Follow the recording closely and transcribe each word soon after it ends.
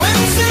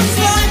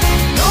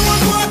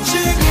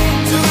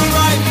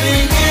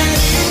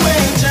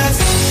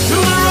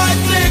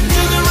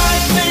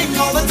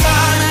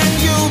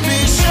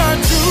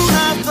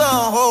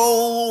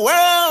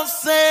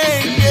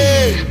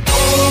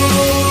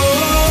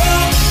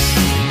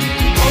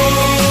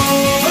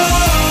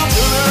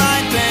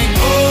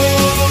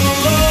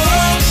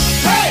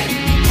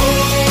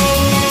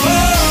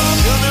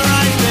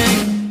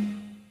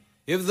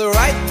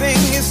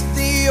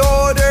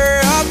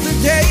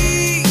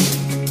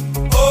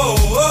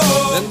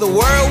the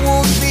world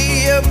won't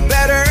be a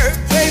better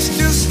place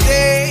to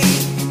stay.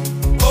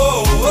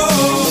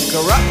 A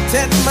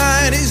corrupted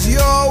mind is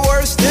your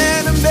worst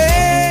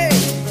enemy.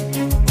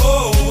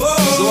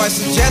 So I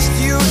suggest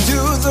you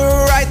do the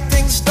right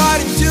thing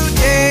starting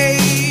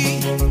today.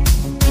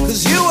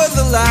 'Cause you are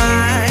the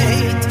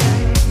light,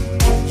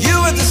 you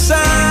are the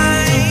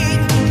sign,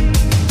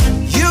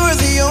 you are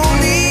the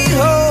only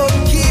hope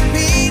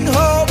keeping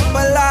hope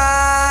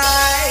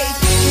alive.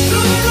 Do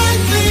the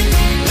right thing,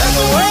 let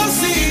the world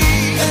see,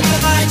 let the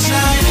light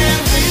shine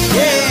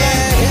everywhere.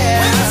 Yeah.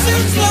 When it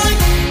seems like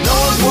no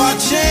one's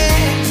watching,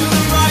 do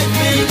the right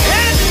thing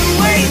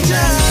anyway.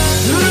 Just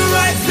do the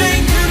right thing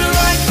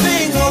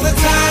all the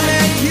time,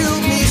 and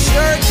you'll be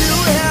sure to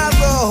have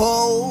the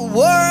whole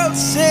world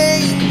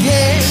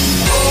singing.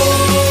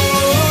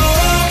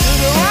 Do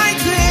the right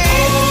thing.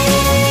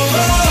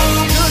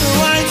 Do the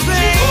right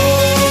thing.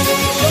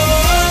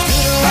 Do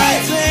the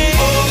right thing.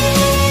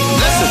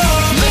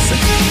 Listen.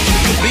 You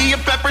could be a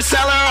pepper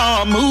seller or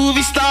a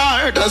movie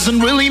star. Doesn't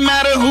really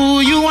matter who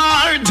you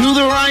are. Do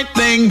the right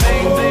thing.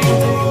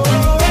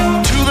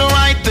 Do the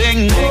right thing.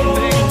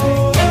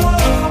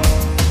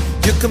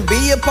 You can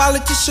be a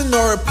politician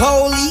or a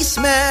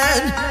policeman.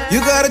 You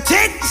gotta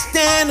take the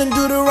stand and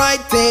do the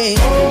right thing.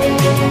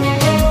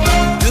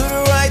 Do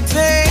the right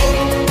thing.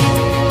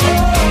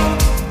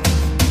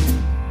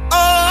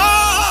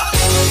 Oh,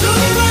 do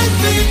the right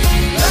thing.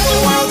 Let the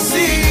world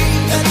see.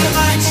 Let the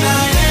light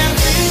shine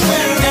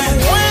everywhere. And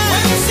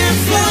when it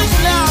seems like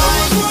no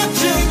one's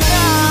watching, do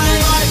the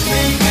right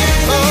thing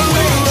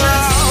anyway.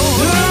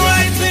 Do the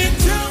right thing.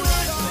 Do the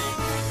right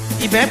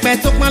thing. Ìbẹ́pẹ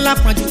tó pọ́n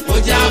lápọ̀jù ó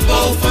jábọ́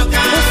ó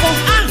fọ́nká. Ó fọ́n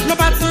á ló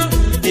bá tán.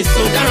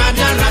 Èso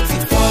dáradára ti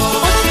fọ́.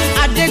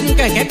 Adégún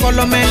kẹ̀kẹ́ kọ́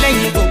lọ́mọ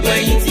ẹlẹ́yin gbogbo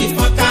ẹyin ti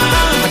fọ́nká.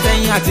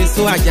 Àtẹ̀yìn àti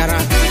èso àjàrà.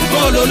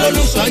 Bóòlù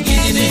olólùṣọ́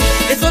gidi ni.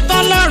 Èso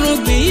tọ́lọ́run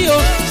gbìn yìí o,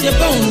 ṣe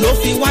bóun ló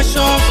fi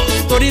wáṣọ.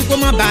 Torí kó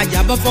má bàa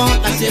jábọ́ fọ́,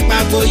 la ṣe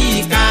pàgbo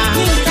yìí ká.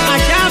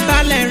 Àṣà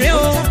balẹ̀ rẹ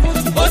o,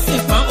 ó sì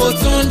pọ́n ó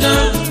tún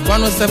dán.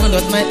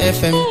 107.9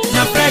 FM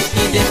na fresh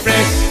e dey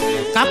fresh.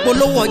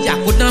 Kápolówó ọjà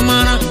kó dán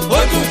mọ́rán. Ó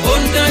dùn ó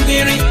ń dán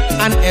gbinrin.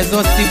 An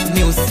exhaustive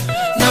news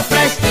na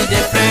fresh e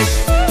dey fresh.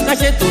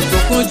 Káṣe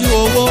tòótọ́ kúnjú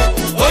owó.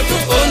 Ó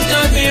dùn ó ń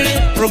dán gbinrin.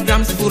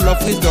 Programs full of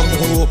wisdom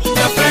o.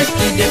 Na fresh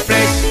e dey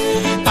fresh.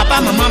 Papa,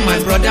 mama, my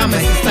brother, my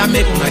sister,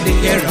 make una dey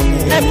hear am o.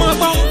 Ẹ mọ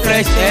gbọ́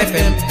Fresh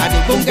FM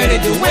àdìgbòǹgẹ̀rẹ̀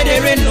dè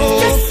wẹ́dẹ̀rẹ̀ nù.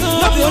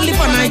 Lọ́bì only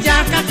for Naija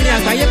káàkiri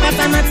àgbáyé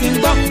pátá náà ti ń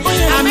gbọ́.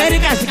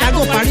 Amẹ́ríkà, Chicago,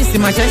 Paris,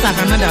 Manchester,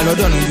 Canada,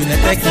 London,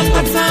 United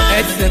Kingdom,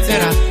 etc.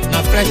 Na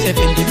Fresh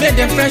FM dey make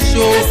dem fresh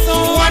o.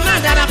 Wọ́n náà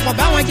darapọ̀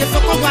báwọn jẹ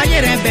sọ́kọ́gbọ́ ayé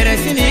rẹ̀ bẹ̀rẹ̀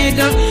sí ní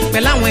dán.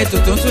 Pẹ̀lú àwọn ètò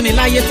tó ń tún ní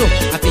láyé tò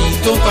àti èyí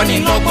tó ń kọ́ ní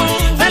lọ́gbọ́n.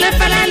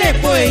 Fẹ́lẹ́fẹ́lẹ́ lè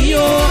po èyí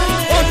o.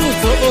 Ó dùn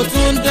tó o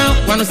tún dán.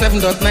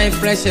 107.9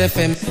 Fresh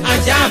FM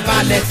ajá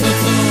balẹ̀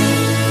tuntun.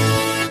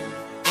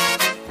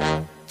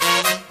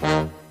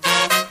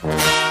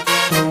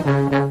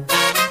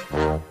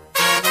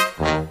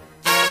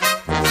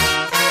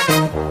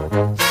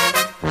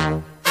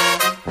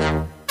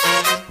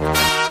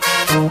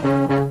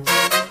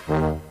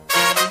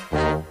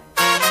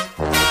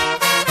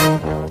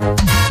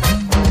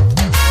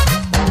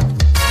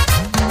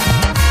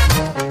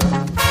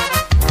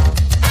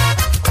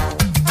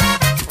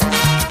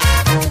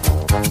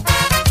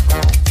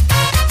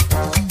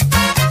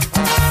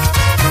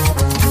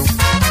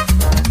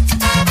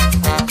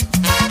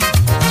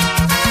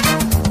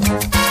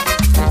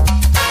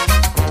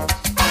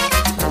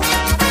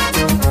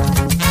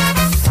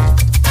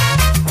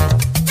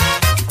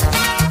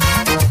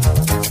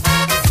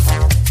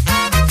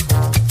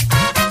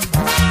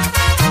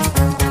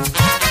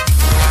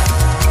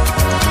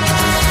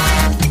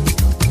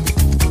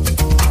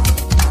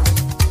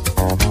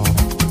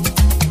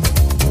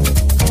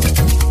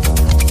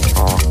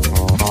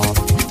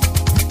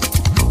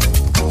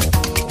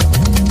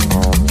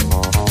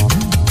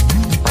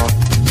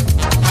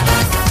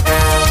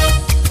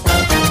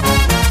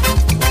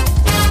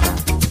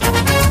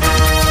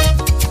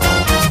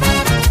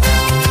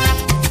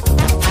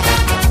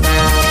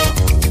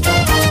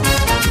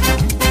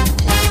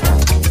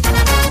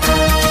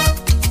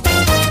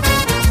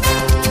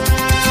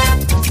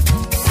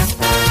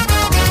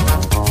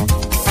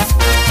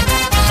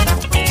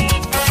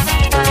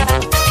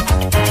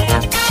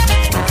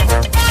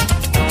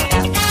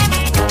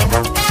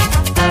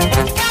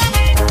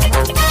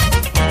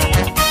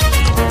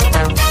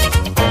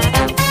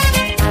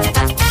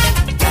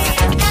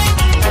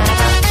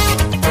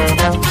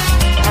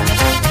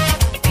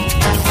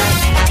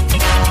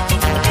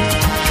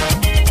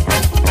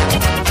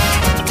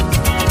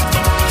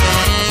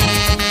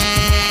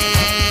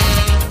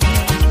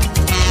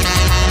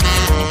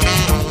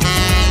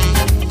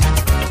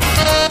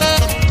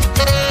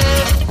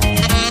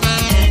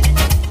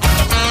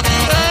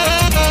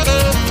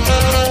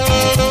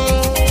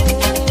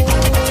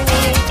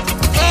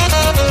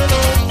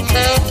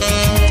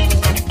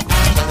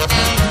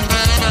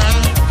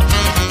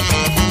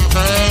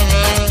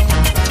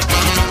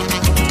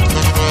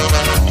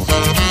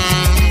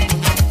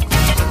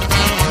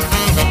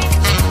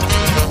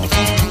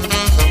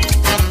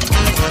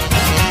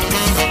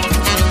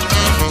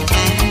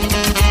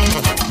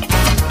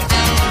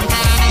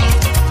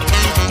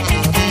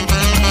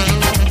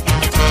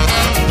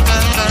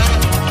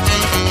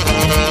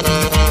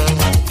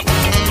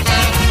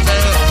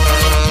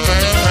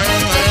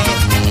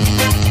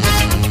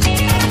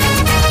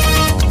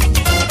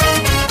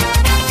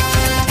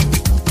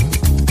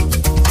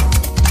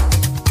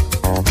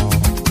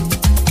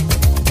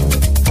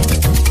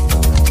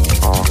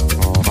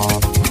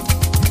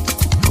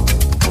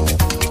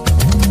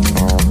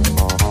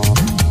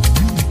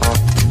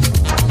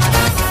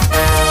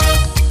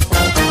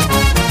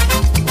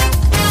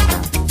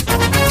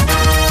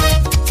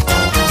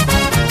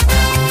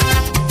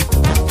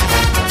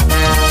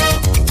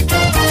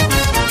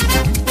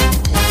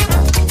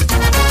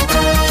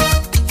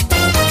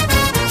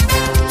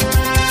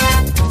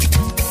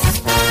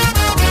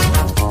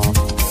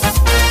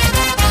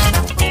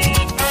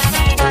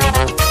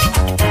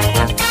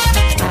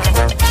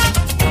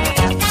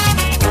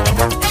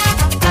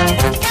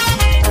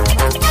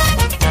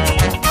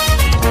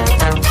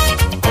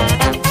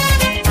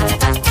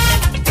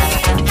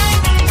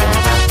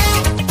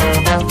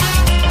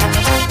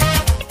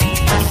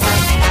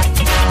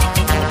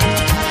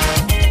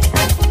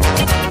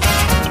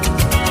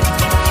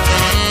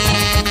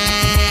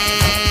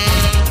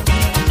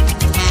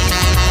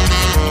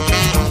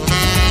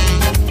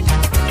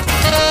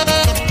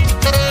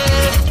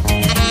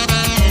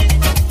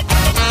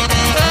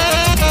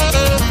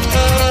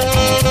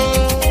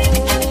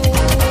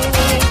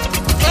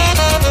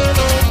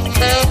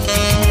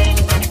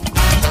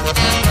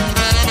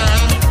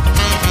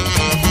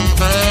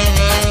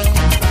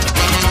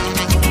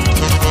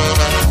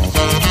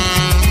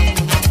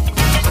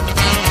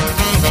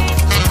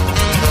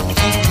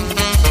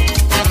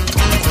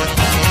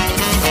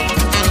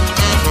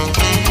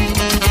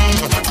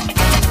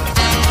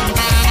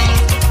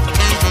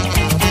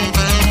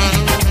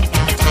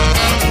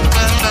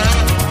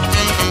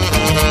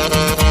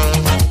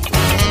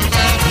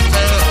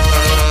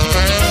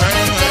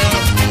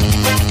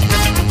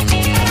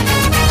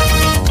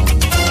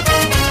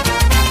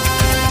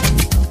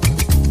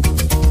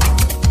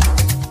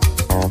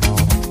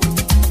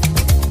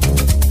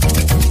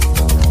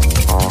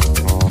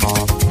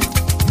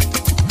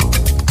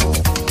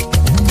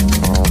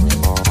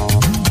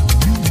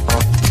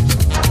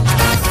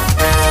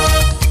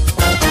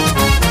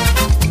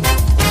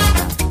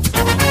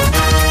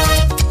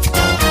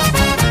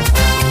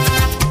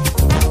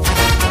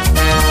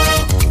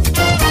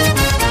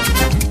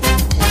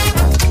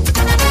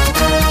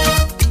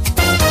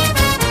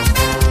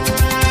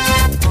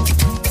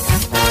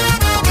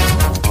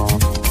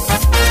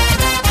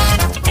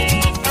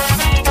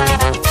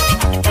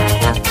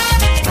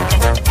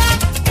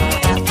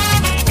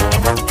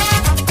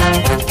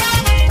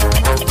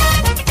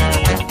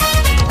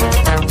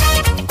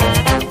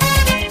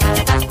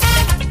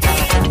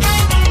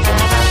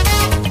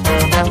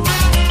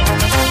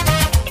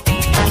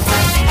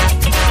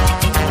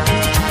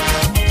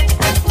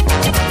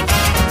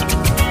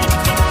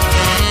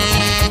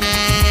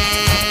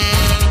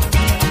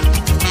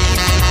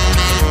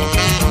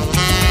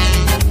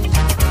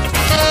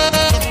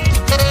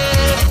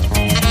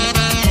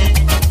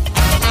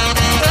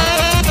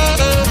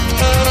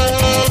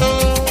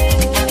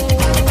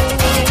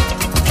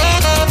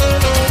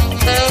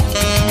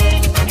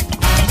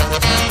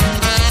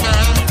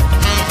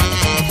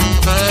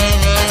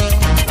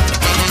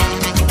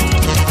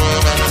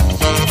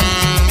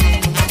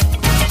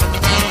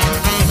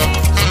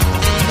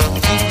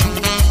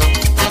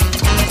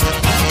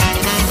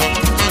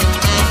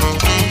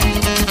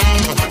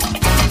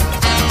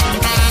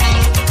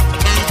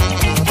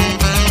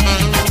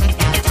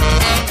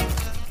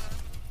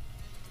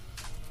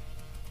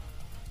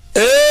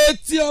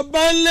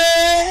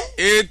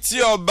 etí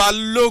ọba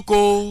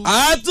lóko.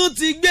 a tún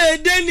ti gbé e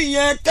dé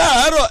nìyẹn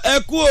káàárọ̀ ẹ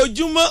kú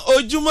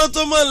ojúmọ́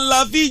tó mọ́ ńlá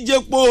fi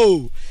jẹpo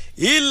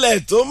ilẹ̀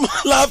tó mọ́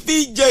ńlá fi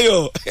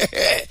jẹyọ̀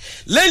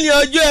lẹ́yìn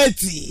ọjọ́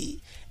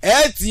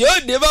ẹtì ó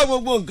dé bá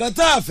gbogbo nǹkan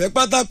tá a fẹ́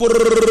pátá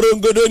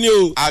porongodo ni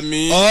o.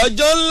 àmín.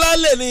 ọjọ́ ńlá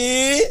lè ní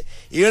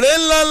ìrè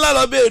ńlá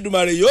lọ́bẹ̀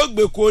Èdùmàrè yóò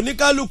gbé ko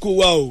oníkálukú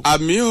wa o.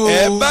 àmín o.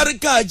 ẹ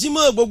báríkà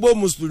jímọ̀ gbogbo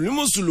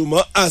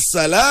mùsùlùmọ́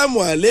asalaamu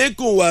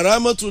aleykum wa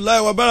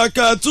rahmatulahi wa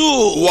barakatu.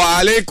 wa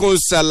aleykum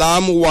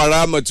salaam wa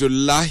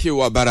rahmatulahi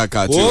wa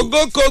barakatu.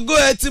 ogokogo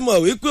ẹ ti mọ̀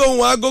wípé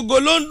ohun agogo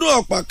ló ń dún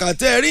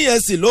ọ̀pàkàtẹ́ ẹ̀rí yẹn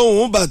sì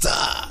lóhùn bàtà.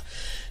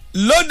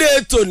 lóde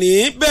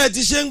tòní bẹ́ẹ̀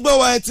ti ṣe ń gbọ́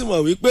wa ẹ ti mọ̀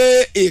wípé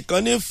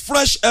ìkànnì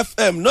Fresh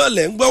FM náà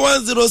lẹ̀ ń gbọ́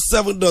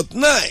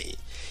 107.9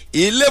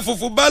 ilé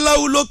funfun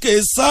báláwú lókè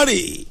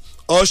sáré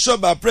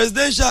ọ̀ṣọ́bà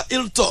presidential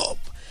hilltop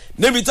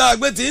níbi tá a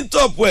gbé ti ń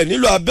tọ̀pù ẹ̀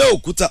nílùú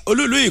Abẹ́òkúta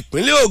olúìlú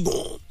ìpínlẹ̀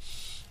Ògùn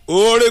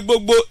oore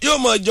gbogbo yóò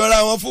mọ̀ jọra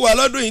wọn fún wa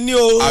lọ́dún yìí ní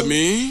o.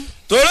 àmín.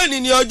 torí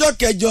ní ọjọ́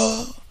kẹjọ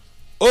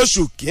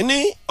oṣù kínní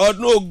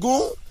ọdún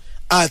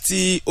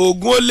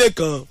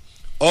 2021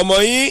 ọmọ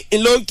yín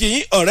ńlọ́nkì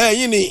ọ̀rẹ́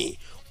yín ni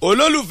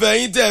olólùfẹ́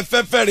yín tẹ́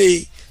fẹ́fẹ́rẹ́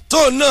tó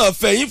náà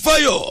fẹ̀yìn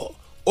fáyọ̀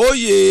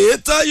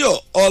Oyètáyọ̀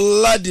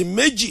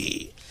Ọládìméjì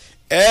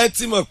ẹ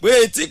ti mọ̀ pé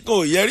etí kan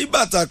ò yẹ rí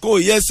bàtà kan ò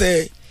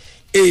yẹsẹ̀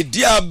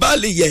èdè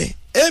abálìyẹ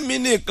èmi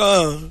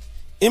nìkan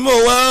ìmọ̀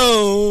wá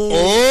o.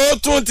 ó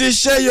tún ti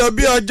ṣẹ́yọ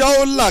bí ọjọ́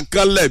ó là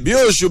kanlẹ̀ bí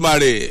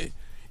òṣùmàrè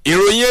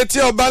ìròyìn etí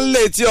ọba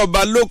ńlẹ̀ etí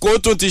ọba lóko ó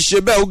tún ti ṣe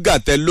bẹ́ẹ̀ ó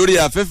gàtẹ́ lórí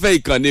afẹ́fẹ́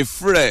ìkànnì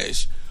Fresh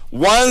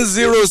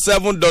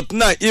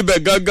 107.9 ibẹ̀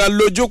gangan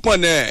lójú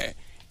pọ̀nẹ̀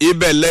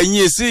ibẹ̀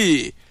lẹ́yìn sí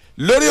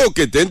lórí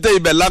òkè téńté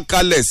ibẹ̀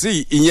lákàlẹ̀ sí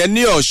ìyẹn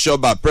ní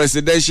ọ̀ṣọ́bà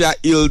presidential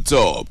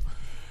hilltop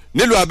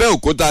nílùú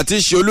Abẹ́òkúta tí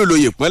ṣe olúlo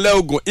ìpínlẹ̀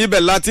Ògùn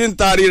ibẹ̀ láti ń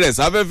taari rẹ̀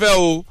sáfẹ́fẹ́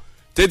o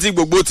tètí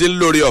gbogbo ti ń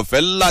lórí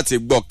ọ̀fẹ́ láti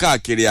gbọ́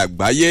káàkiri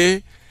àgbáyé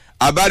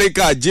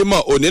abáríkà Jímọ̀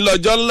òní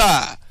lọ́jọ́ ńlá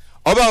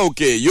ọba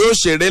òkè yóò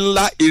ṣeré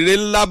ńlá ire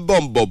ńlá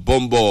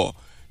bọ̀m̀bọ̀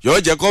yóò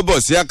jẹ́ kó bọ̀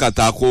sí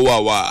àkàtà kó wà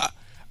wá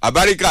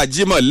abáríkà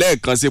Jímọ̀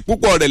lẹ́ẹ̀kan sí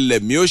púpọ̀ rẹ̀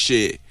lẹ̀mí ó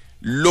ṣe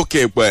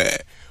lókè pẹ̀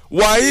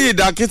Waheed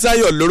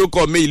Akíntayọ̀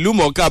lórúkọ mi ìlú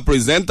mọ̀ọ́ká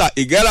pírẹsẹ́ńtà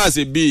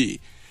ìgẹ́ràsì bíi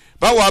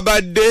báwọn bá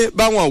dé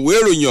báwọn ìwé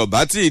ìròyìn ọ̀bá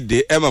tí ì dé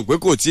ẹ mọ̀ pé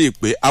kò tí ì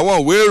pé àwọn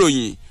ìwé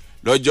ìròyìn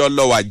lọ́jọ́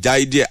lọ́wọ́ àjà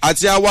ìdí ẹ̀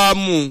àti àwa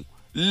mú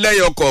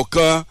lẹ́yọ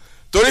kọ̀ọ̀kan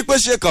torí pé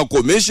ṣe kàn kò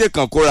mí ṣe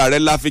kàn kóra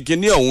rẹ̀ láfikín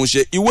ní ọ̀hún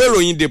ṣe ìwé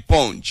ìròyìn The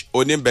Punch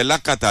oníbẹ̀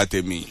lákàtà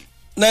tèmi.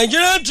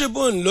 Nigerian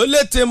Tribune ló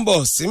lè ti ń bọ̀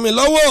sí mi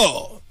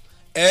lọ́wọ́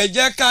ẹ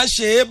jẹ́ ká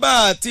ṣe é bá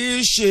a ti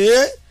ṣe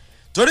é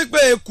torí pé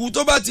eku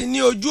tó bá ti ní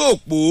ojú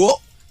òpó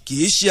kì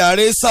í ṣe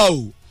àrésà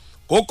o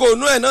kókó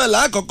inú ẹ̀ náà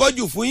lákọ̀ọ́kọ́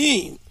jù fún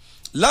yín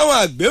láwọn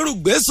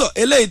àgbérùgbésọ̀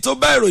eléyìí tó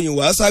bá ìròyìn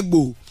wá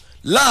ságbo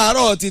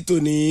láàárọ̀ ti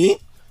tòní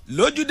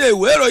lójúde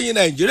ìwé ìròyìn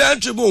Nigerian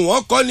Tribune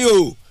wọ́n kọ́ ni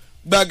o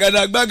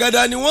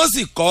gbàgàdàgbàgàdà ni wọ́n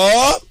sì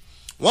kọ́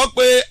wọ́n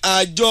pé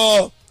àjọ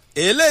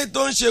eléyìí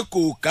tó ń ṣe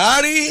kò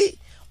kárí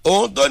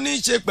ohun tó ní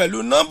í ṣe pẹ̀lú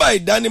nọ́mbà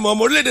ìdánimọ̀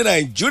ọmọ orílẹ̀-èdè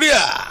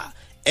Nàìjíríà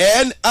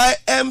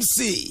NIMC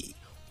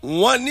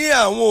wọ́n ní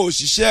àwọn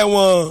òṣìṣẹ́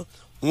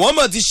wọ́n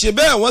mọ̀ ti ṣe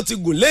bẹ́ẹ̀ wọ́n ti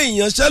gùn lé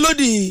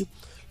ìyanṣẹ́lódì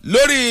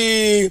lórí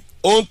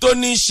ohun tó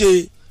ní í ṣe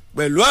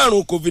pẹ̀lú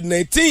àrùn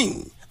COVID-19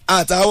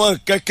 àtàwọn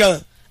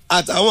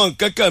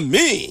nǹkan kan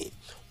míì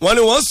wọ́n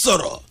ní wọ́n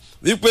sọ̀rọ̀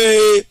wípé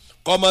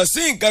kọ̀mọ̀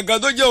sí nǹkan kan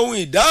tó jẹ́ ohun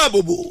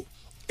ìdáàbòbò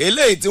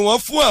eléyìí tí wọ́n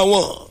fún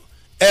àwọn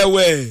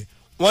ẹ̀wẹ̀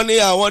wọ́n ní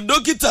àwọn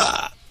dókítà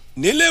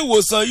nílé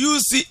ìwòsàn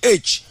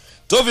UCH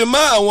tó fi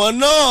mọ́ àwọn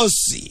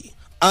nọ́ọ̀sì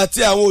àti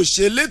àwọn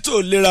òṣèlétò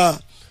ìlera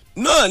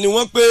náà ni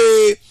wọ́n pé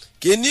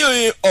kíní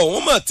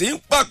ọ̀hún mọ̀ tí ń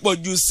pàpọ̀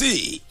jù sí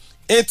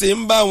i ti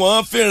ń bá wọn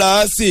fínra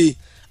sí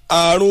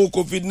àrùn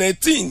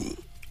COVID-19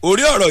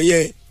 orí ọ̀rọ̀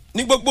yẹn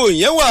ní gbogbo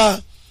ìyẹn wà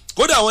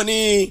kódà wọ́n ní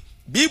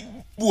bí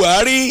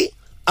Buhari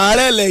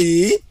ààrẹ ilẹ̀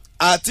yìí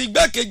àti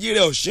igbákejì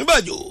rẹ̀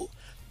Ọ̀ṣínbàjò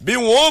bí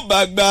wọ́n ó bá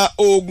gba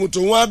oògùn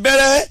tòun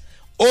abẹ́rẹ́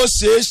ó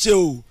ṣeéṣe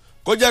o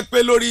kó jẹ́ pé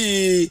lórí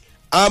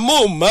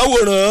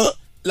amóhùnmáwòrán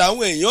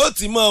làwọn èèyàn ó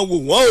ti máa wò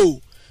wọ́n o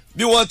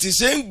bí wọ́n ti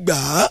ṣe ń gbà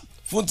á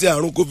fún ti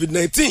àrùn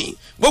COVID-19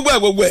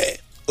 gbogbo ẹ̀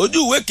ojú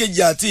ìwé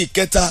kejì àti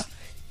ìkẹta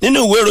nínú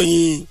ìwé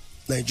ìròyìn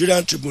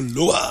Nigerian Tribune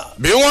ló wà.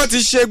 bí wọ́n ti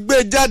ṣe gbé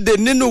jáde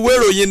nínú ìwé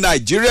ìròyìn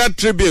Nigerian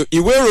Tribune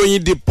ìwé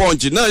ìròyìn The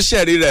Punch náà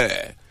ṣẹ̀rí rẹ̀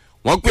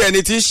wọ́n pé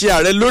ẹni tí í ṣe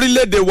ààrẹ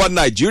lórílẹ̀‐èdè wa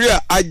Nàìjíríà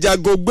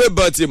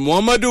ajagungbébọn ti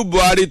Muhammadu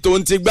Buhari tó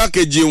ń ti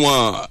gbákejì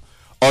wọn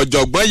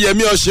ọ̀jọ̀gbọ́n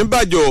Yẹmí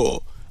Ọ̀ṣínbàjò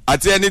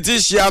àti ẹni tí í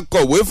ṣe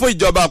akọ̀wé fún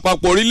ìjọba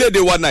àpapọ̀ orílẹ̀‐èdè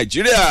wa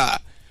Nàìjíríà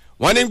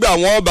wọ́n nígbà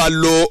wọ́n bá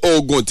lo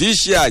oògùn tí í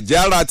ṣe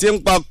àjẹára tí ń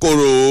pa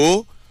kòrò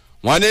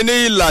wọ́n ní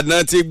ìlànà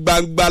ti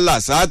gbangba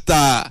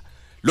làṣáta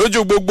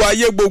lójú gbogbo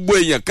ayé gbogbo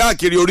èèyàn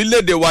káàkiri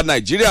orílẹ̀‐èdè wa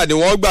Nàìjíríà ni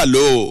wọ́n gbà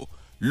lò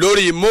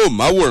lórí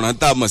móhùnmáwòrán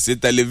tá a mọ̀ sí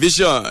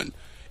tẹlifíṣàn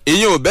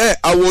ìyẹn ò bẹ́ẹ̀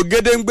àwo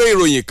gédéǹgbé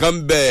ìròyìn kan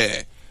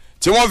bẹ́ẹ̀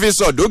tí wọ́n fi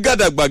sọ̀dọ̀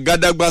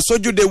gàdàgbà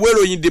sójúde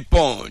wéròyìn The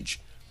Punch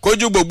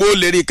kójú gbogbo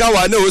lè rí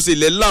káwa náà ó sì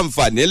lè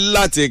láǹfààní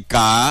láti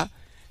kà á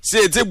sí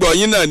etí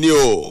gbọ̀nyìn náà ni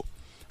o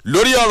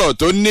lórí ọ̀rọ̀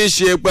tó ní í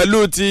ṣe pẹ̀lú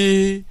ti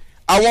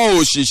àwọn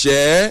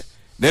òṣìṣẹ́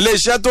nílé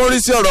iṣẹ́ tó ń rí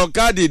sí ọ̀rọ̀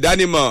káàdì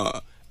ìdánimọ̀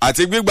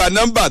àti gbígba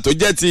nọ́mbà tó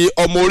jẹ́ ti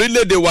ọmọ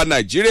orílẹ̀-èdè wa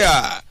nàìjíríà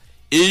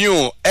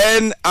ìyún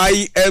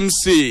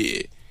NIMC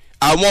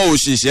àwọn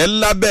òṣìṣẹ́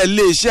lábẹ́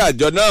ilé iṣẹ́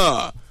àjọ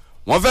náà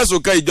wọ́n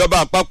fẹ̀sùn kan ìjọba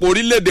àpapọ̀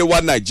orílẹ̀-èdè wa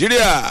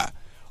nàìjíríà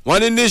wọ́n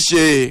ní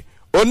níṣe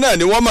ó náà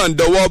ni wọ́n máa ń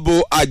dọwọ́ bo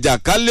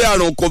àjàkálẹ̀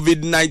àrùn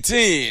COVID-19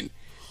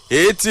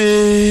 èyí tí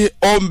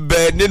ó ń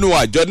bẹ nínú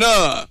àjọ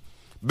náà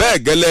bẹ́ẹ̀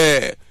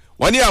gẹ́lẹ́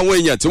wọ́n ní àwọn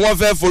èèyàn tí wọ́n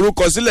fẹ́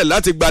forúkọ sílẹ̀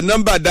láti gba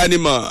nọ́mbà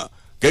dánimọ̀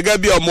gẹ́gẹ́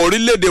bí ọmọ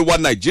orílẹ̀-èdè wa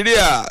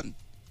nàìjíríà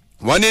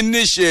wọ́n ní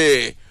níṣe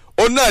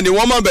ó náà ni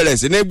wọ́n máa bẹ̀rẹ̀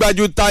sí ní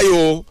gbájú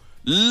táyò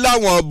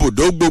láwọn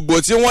bùdó gbogbo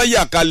tí wọ́n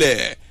yà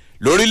kalẹ̀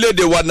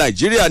lórílẹ̀-èdè wa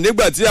nàìjíríà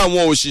nígbà tí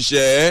àwọn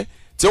òṣìṣẹ́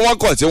tí wọ́n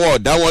kọ̀ tí wọ́n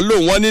ọ̀dá wọn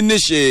lóhùn wọ́n ní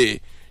níṣe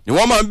ni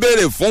wọ́n máa ń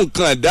béèrè fún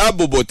nǹkan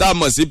ìdáàbòbò tá a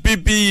mọ̀ sí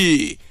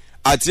PPE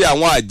àti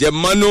àwọn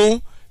àjẹmọ́nú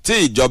tí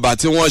ìjọba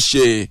tí wọ́n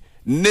ṣe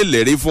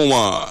nílérí fún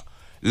wọn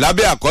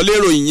lábẹ́ àkọlé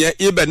ìròyìn yẹn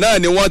ibẹ̀ náà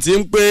ni wọ́n ti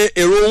ń pé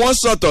èrò wọn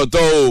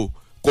sọ̀tọ̀ọ̀tọ̀ o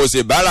kò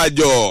sì bára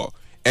jọ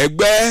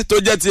ẹgbẹ́ tó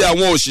jẹ́ ti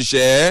àwọn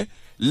òṣìṣẹ́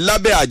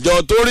lábẹ́ àjọ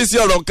tó rí sí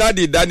ọ̀rọ̀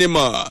káàdì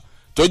ìdánimọ̀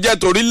tó jẹ́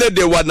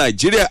torílẹ̀-èdè wa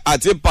nàìjíríà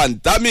àti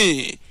pantami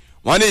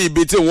wọ́n ní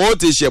ibi tí wọ́n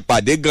ti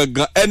ṣèpàdé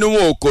gangan ẹnu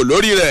wọn ò kò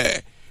lórí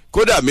rẹ̀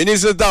kódà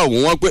mínísítà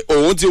òun wọ́n pé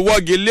òun ti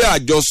wọ́gi lé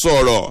àjọsọ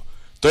ọ̀rọ̀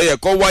tó yẹ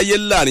kó wáyé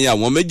láàrin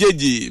àwọn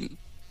méjèèjì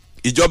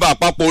ìjọba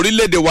àpapọ̀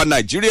orílẹ̀-èdè wa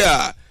nàìjíríà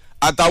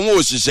àtàwọn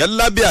òṣìṣẹ́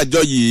lábẹ́ àjọ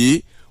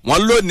yìí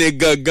wọ́n lónìí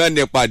gangan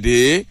nípàdé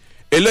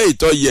eléyìí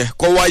tó yẹ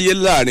kó wáyé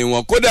láàrin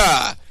wọn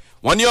kódà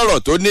wọ́n ní ọ̀rọ̀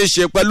tó ní í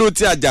ṣe pẹ̀lú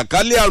ti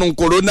àjàkálẹ̀ àrùn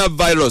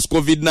coronavirus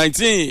COVID-19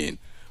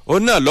 ó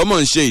náà lọ́mọ̀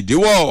ń ṣe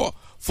ìdíwọ́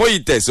fún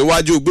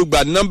ìtẹ̀síwájú gbígba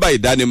nọ́mbà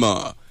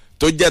ìdánimọ̀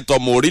tó jẹ́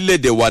tọmọ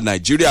orílẹ̀-èdè wa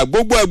nàìjíríà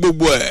gbogbo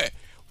ẹ̀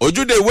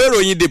ojúde ìwé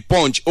ìròyìn The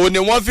Punch ó ní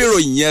wọ́n fi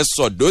ròyìn yẹn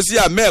sọ̀dọ́ sí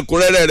àmì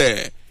ẹ̀kúnrẹ́rẹ́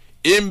rẹ̀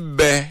ń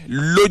bẹ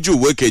lójú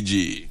ìwé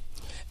kejì.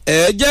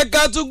 ẹ jẹ́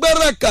ká tún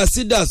gbẹ́rẹ̀ kà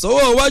sí dà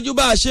sọ́wọ́ iwájú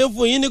bá a ṣe ń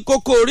fún yín ní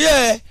kókó orí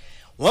ẹ̀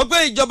wọ́n pé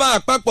ìjọba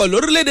àpapọ̀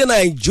lórílẹ̀‐èdè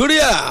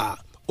nàìjíríà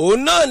òun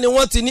náà ni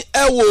wọ́n ti ní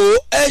ẹ wò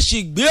ẹ sì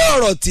gbé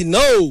ọ̀rọ̀ tì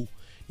náà o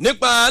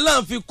nípa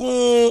aláǹfikún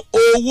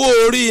owó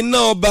orí iná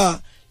ọba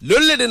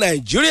lórílẹ̀‐èdè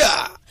nàìjíríà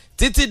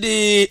títí di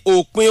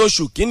òpin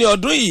oṣù kínní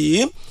ọdún yìí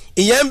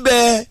ìyẹn ń bẹ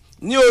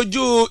ní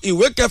ojú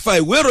ìwé kẹfà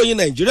ìwé ìròyìn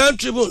Nigerian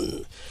Tribune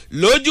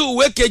lójú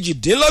ìwé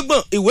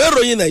kejìdínlọ́gbọ̀n ìwé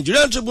ìròyìn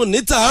Nigerian Tribune ní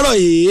tàárọ̀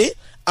yìí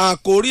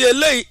àkòrí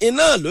eléyìí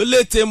iná ló lè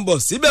tẹ̀ ń bọ̀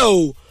síbẹ̀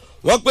o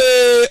wọ́n pé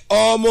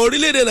ọmọ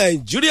orílẹ̀-èdè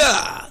nàìjíríà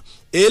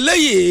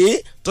eléyìí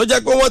tó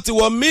jẹ́ pé wọ́n ti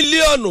wọ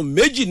mílíọ̀nù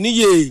méjì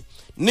níye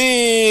ní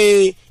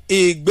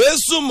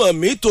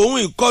ìgbésùmọ̀mí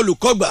tòun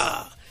ìkọlùkọgbà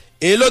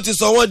èyí ló ti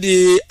sọ wọ́n di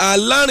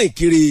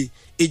alárìnkiri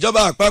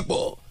ìjọba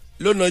àpapọ̀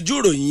ló nàjú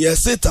ìròyìn yẹn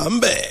síta ń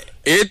bẹ̀.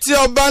 etí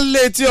ọba lé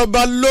etí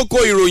ọba lóko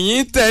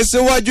ìròyìn tẹ̀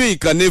síwájú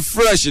ìkànnì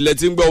fresh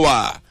lẹ́tí ń gbọ́ wá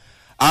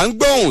à ń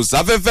gbóhùn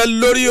sáfẹ́fẹ́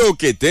lórí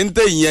òkè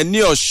téńté yẹn ní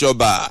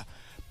ọ̀ṣọ́bà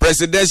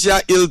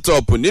presidential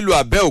hilltop nílùú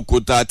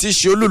abẹ́òkúta tí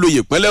ṣe olúlu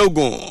ìpínlẹ̀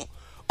ògùn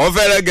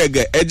ọ̀fẹ́rẹ́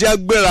gẹ̀gẹ̀ ẹjẹ́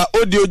agbéra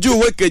ó di ojú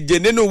ìwé keje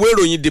nínú ìwé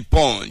ìròyìn The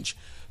Punch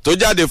tó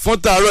jáde fún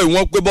tààrọ̀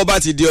ìwọ̀n pé bọ́ bá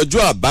ti di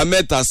ọjọ́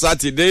àbámẹ́ta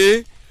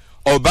sátidé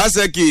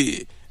ọ̀básẹ́kì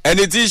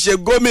ẹni tí í ṣe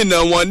gómìnà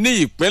wọn ní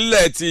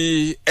ìpínlẹ̀ ti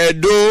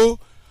Ẹdó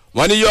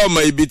wọn ní yóò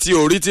mọ ibi tí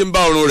orí ti ń bá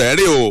ọrùn rẹ̀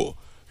rè o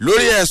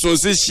lórí ẹ̀sùn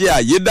ṣíṣe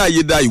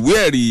àyédáyédá ìwé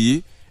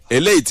ẹ̀rí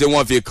eléyìí tí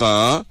wọ́n fi kàn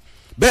án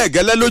bẹ́ẹ̀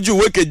gẹ́lẹ́ lójú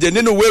ìwé keje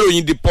nínú ìwé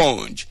ìròyìn The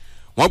Punch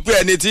wọ́n pé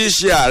ẹni tí í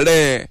ṣe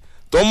ààrẹ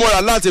tó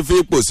múra láti fi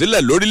ipò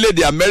sílẹ̀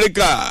lórílẹ̀‐èdè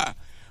Amẹ́ríkà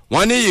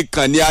wọ́n ní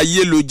ìkànnì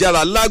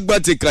ayélujára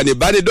lágbàtí ìkànnì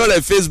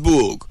ìbánidọ́rẹ̀ẹ́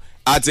Facebook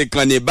àti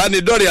ìkànnì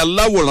ìbánidọ́rẹ̀ẹ́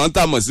aláwòrán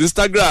tàmọ̀ sí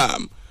Instagram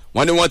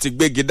wọ́n ní wọ́n ti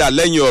gbégi dá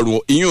lẹ́yìn ọ̀rùn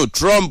ìyún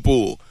Trump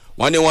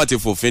wọ́n ní wọ́n ti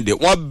fòfin dè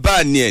wọ́n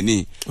bá ní ẹ̀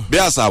ní bí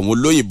àṣà àwọn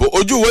olóyìnbó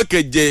ojú ìwé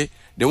keje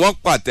ni wọ́n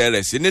pàtẹ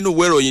rẹ̀ sí nínú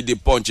ìwé ìròyìn The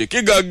Punch kí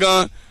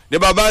gangan ni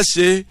bàbá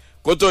ṣe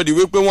kó tó di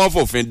wípé wọ́n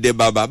fòfin dè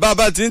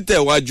bàbá ti ń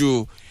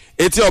tẹ̀wájú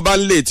etí ọba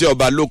ń lé etí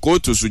ọba lóko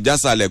tùsù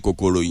jásàlẹ̀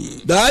kòkòrò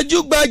yìí.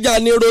 gbajúgbajà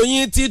ni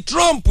ròyìn ti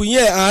Trump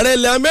yẹn ààrẹ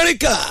ilẹ̀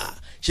Amẹ́ríkà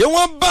ṣé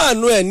wọ́n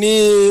báànú ẹ̀ ni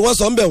wọ́n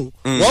sọ ń bẹ̀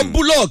wọ́n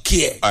búlọ̀ọ̀kì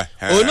ẹ̀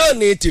òun náà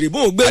ni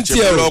tìrìbùn gbé ń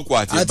tiẹ̀ o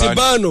àti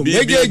báànù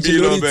méjèèjì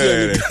lórí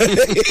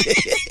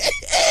tiẹ̀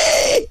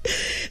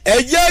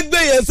ẹ̀jẹ̀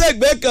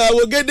gbẹ̀yẹsẹ̀gbẹ́ kan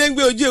àwọn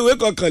gédéǹgbé ojú ìwé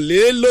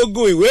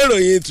kọkànlélógún ìwé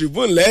ìròyìn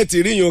Tribune lẹ́ẹ̀tì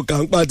ríyun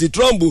kàńpá ti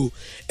Trump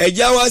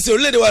ẹ̀jẹ̀ wá sí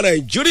orílẹ̀-èdè wa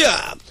Nàìjíríà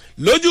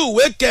lójú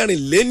ìwé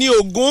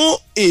kẹrìnléníogún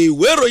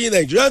ìwé ìròyìn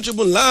Nigerian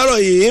Tribune láàárọ̀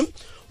yìí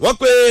wọ́n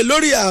pe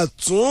lórí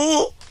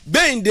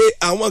àtúngbẹ̀yìndé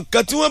àwọn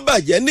nǹkan tí wọ́n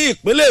bàjẹ́ ní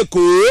ìpínlẹ̀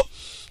Èkó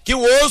kí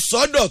wọ́n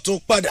sọ́dọ̀ tún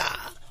padà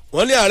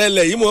wọ́n ní ààrẹ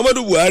ilẹ̀ yìí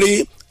Muhammadu Buhari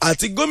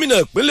àti gómìnà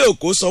ìpínlẹ̀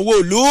Èkó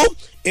Sanwó-Olú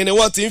ni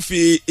wọ́n ti ń fi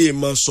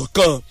ìmọ̀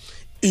ṣọ̀kan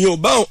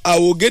ìyọ̀nba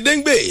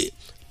àwògedengbe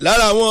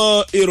lára àwọn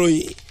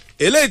ìròyìn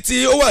eléyìí tí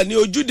ó wà ní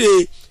ojúde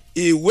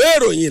ìwé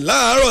ìròyìn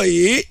láàárọ̀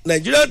yìí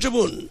Nigerian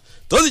Tribune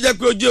tó sì jẹ́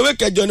pé ojú ewé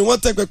kẹjọ ni wọ́n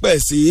tẹ́ pẹpẹ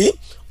sí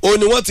ó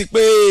ní wọ́n ti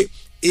pé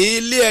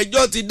ilé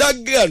ẹjọ́ ti dá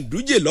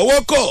Ganduje lọ́wọ́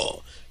kọ̀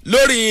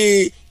lórí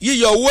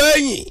yíyọ owó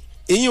ẹ̀yìn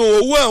ìyún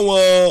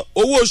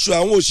owó oṣù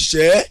àwọn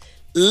òṣìṣẹ́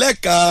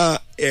lẹ́ka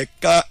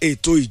ẹ̀ka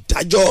ètò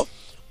ìdájọ́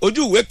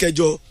ojú ìwé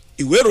kẹjọ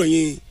ìwé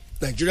ìròyìn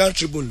Nigerian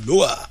Tribune ló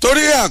wà.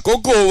 torí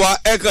àkókò wa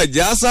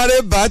ẹ̀kànjá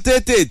sáré bá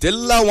tètè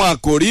láwọn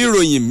àkòrí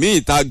ìròyìn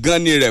míì ta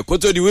gan ni rẹ̀ kó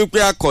tó di wípé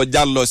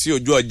àkọjá lọ sí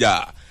ojú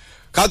ọjà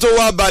ká tó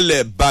wá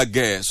balẹ̀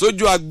bàgẹ̀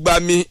sójú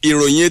agbami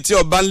ìròyìn etí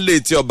ọba ńlẹ̀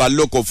etí ọba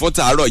lóko fún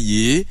tàárọ̀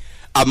yìí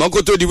àmọ́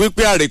kó tó di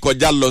wípé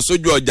àrèkọjá lọ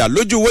sójú ọjà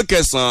lójú ìwé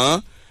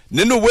kẹsàn-án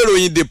nínú ìwé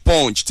ìròyìn The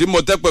Punch tí mo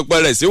tẹ́ pẹpẹ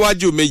rẹ̀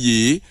síwájú mi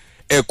yìí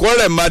ẹ̀kọ́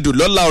rẹ̀ máa dùn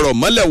lọ́la ọ̀rọ̀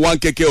mọ́lẹ̀ wọn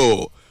kéke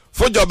o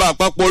fúnjọba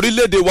àpapọ̀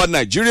orílẹ̀-èdè wa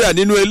Nàìjíríà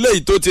nínú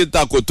eléyìí tó ti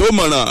takò tó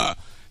mọ̀ràn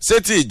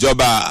sétí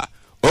ìjọba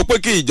ó pé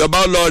kí ìjọba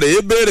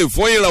ọlọ́rẹ̀ béèrè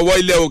fún ìrànwọ́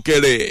ilẹ̀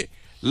òkèrè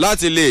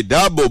láti lè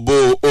dáàbò bo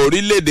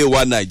orílẹ̀-èdè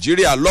wa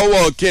Nàìjíríà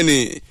lọ́wọ́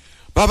kíni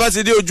bàbá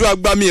ti dé ojú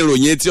agbámi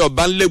ìròyìn tí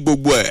ọba ń lé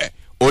gbogbo ẹ̀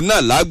òun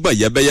náà lágbọ̀n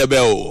yẹ́bẹ́yẹ́bẹ́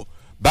o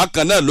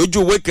bákan náà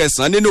lójú ìwé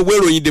kẹsàn-án nínú ìwé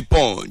ìròyìn The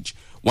Punch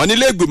wọn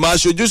nílé ìgbìmọ̀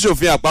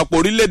aṣojúṣòfin àpapọ̀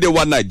orílẹ̀-èdè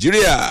wa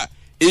Nàìjíríà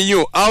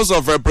iyun House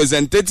of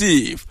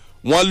Representatives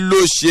wọn ló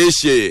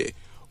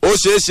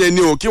ṣeéṣe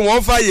ni o kí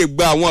wọ́n fààyè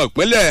gba àwọn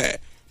ìpínlẹ̀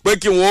pé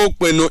kí wọ́n ó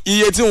pinnu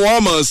iye tí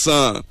wọ́n mọ̀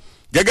san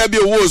gẹ́gẹ́ bí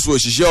owó oṣù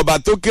òṣìṣẹ́ ọba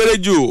tó kéré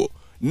jù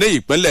ní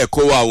ìpínlẹ̀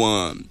kówá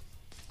wọn.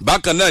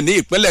 bákan náà ní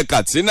ìpínlẹ̀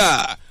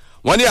Katsina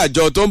wọ́n ní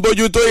àjọ tó ń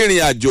bójú tó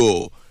ìrìn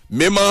àjò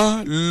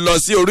mímọ́ lọ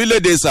sí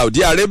orílẹ̀-èdè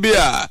Saudi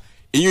Arabia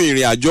ìyún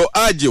ìrìn àjò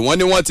hajj wọ́n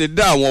ní wọ́n ti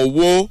dá àwọn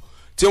owó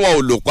tí wọ́n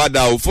ò lò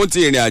padà ò fún ti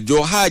ìrìn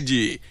àjò hajj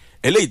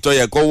eléyìí tó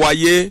yẹ kó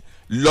wáyé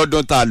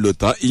lọ́dún tá a lò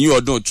tán ìyún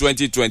ọdún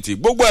 2020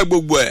 gbogbo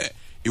ẹ̀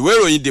ìwé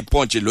ìròyìn The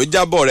Punch ló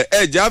jábọ̀ rẹ̀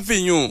ẹ̀já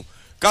fìyún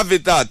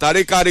káfíńtà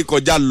àtàríkárí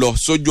kọjá lọ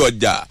sójú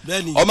ọjà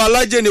ọmọ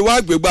alájẹ ni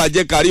wàá gbégbá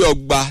ajẹkárí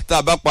ọgbà tá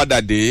a bá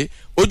padà dé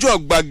ojú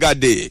ọgbà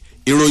gàdé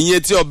ìròyìn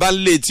etí ọba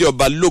ńlẹ̀ etí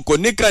ọba lóko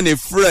níkànnì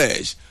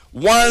fresh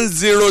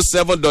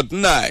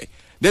 107.9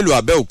 nílùú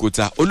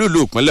Abẹ́òkúta olúùlú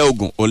ìpínlẹ̀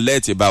Ògùn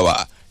olẹ́ẹ̀tì bá wà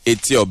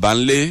etí ọba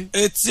ńlẹ̀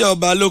etí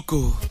ọba lóko.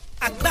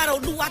 agbára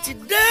olúwa ti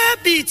dé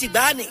bíi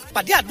tìgbàanì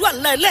pàdé àdúrà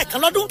ńlá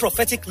ẹlẹ́ẹ̀kan lọ́dún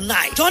prophetic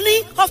night journey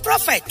of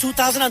prophet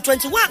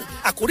 2021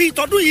 àkórí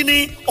ìtọ́dún yìí ni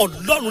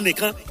ọlọ́run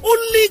nìkan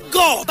only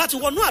God bá ti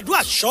wọnú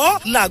àdúrà ṣọ́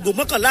laago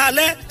mọ́kànlá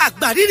alẹ́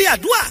àgbàrírí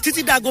àdúrà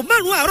títí daago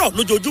 5 àárọ̀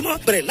lójoojúmọ́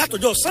bẹ̀rẹ̀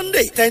látọjọ́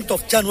Sunday 10th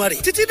of January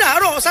títí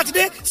dàárọ̀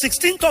Saturday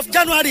 16th of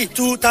January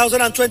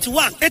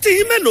 2021 etí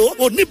yìí mélòó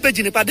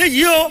oníbejì nípàdé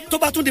yìí o tó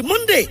bá tún di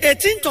Monday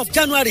 18th of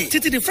January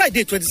títí di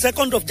Friday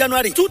 22nd of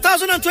January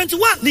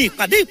 2021 ní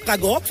ìpàdé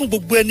ìpàgọ́ fún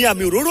gbogbo ẹni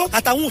àmì òróró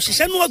àtàwọn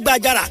òṣìṣẹ́ ní ọgbà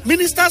àjàrà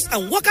ministers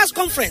and workers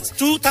conference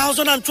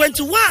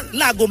 2021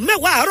 láago 10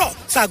 àárọ̀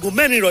sáago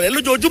 4 ìrọ̀lẹ́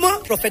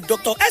lójoojúmọ́ prophet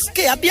Dr. S.K.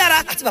 Abiara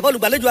àti bàbá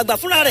olùgbàlejò àgbà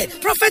fúnra rẹ̀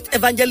prophet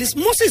evangelist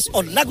Moses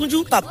Ọlágúnjú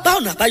bàbá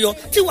ọ̀nà àbáyọ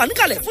ti wà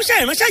níkàlẹ̀ fúnṣẹ́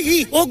ìránṣẹ́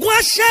yìí ogun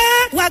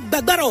aṣẹ́ wa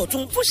gbàgbára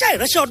ọ̀tún fúnṣẹ́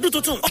ìránṣẹ́ ọdún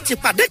tuntun ọtí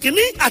pàdé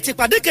kìíní àti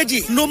pàdé kejì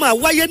ló máa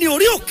wáyé ní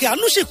orí òkè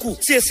anúṣekù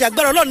tí èsì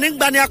agbára ọlọ́run ní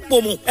gbani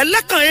apòmù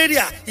ẹlẹ́kàn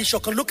area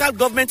ìṣọ̀kan local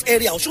government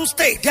area Ọ̀ṣun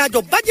state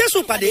díàjọ bá Jésù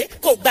pàdé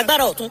kò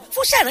gbàgbára ọ̀tún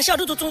fúnṣẹ́ ìránṣẹ́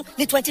ọdún tuntun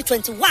ní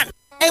 2021.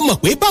 ẹ mọ̀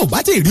pé báwo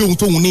bá ti rí ohun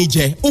tóun ní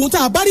jẹ ohun tá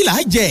a bá rí là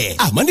á jẹ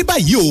àmọ́ ní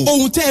báyìí o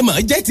ohun tẹ́ ẹ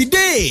mọ̀ jẹ́ ti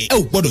dé ẹ ò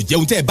gbọ́dọ̀ jẹ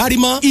ohun tẹ́ ẹ bá rí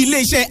mọ́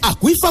iléeṣẹ́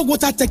Aquifer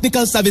Water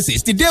Technical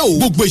Services ti dé o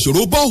gbogbo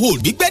ìṣòro borehole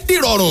gbígbẹ́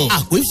dìrọ̀rùn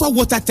Aquifer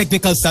Water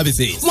Technical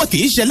Services wọn kì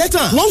í ṣe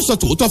lẹ́tàn wọ́n ń sọ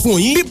tòótọ́ fún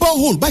yín bí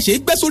borehole bá ṣe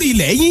gbẹ́ sórí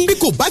ilẹ̀ yín bí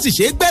kò bá sì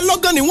ṣe gbẹ́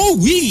lọ́gán ni wọ́n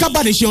wí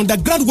kábàdé ṣe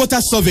underground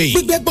water survey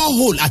gbígbẹ́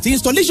borehole àti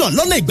installation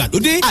lọ́nà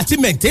ìgbàlódé àti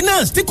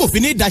maintenance tí kò fi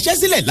ní daṣẹ́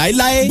sílẹ̀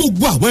láéláé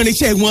gbogbo àwọn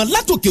irinṣẹ́ wọn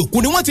látòkè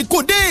òkun ni wọ́n ti kó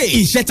dé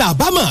iṣẹ́ tá a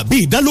bá mọ̀ bí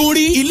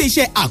ìdánlórí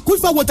iléeṣẹ́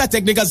Aquifer Water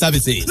Technical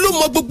Services ló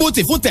mọ gbogbo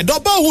tì fún tẹ̀dọ́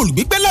borehole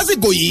gbígbẹ́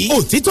lásìkò yìí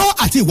òtítọ́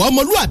àti ìwà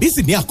ọmọlúwàbí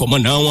sì ní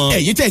àkọ́mọ́ná wọn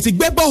ẹ̀yin tẹ́ ẹ ti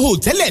gbẹ́ borehole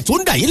tẹ́lẹ̀ tó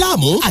ń dà yín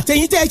láàmú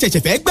àtẹ̀yin tẹ́ ẹ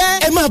ṣẹ̀ṣẹ̀ fẹ́ gbẹ́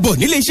ẹ máa bọ̀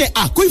nílé iṣẹ́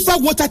Aquifer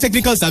Water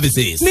Technical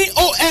Services ní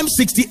OM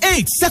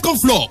 68 second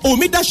floor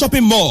Omida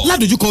shopping mall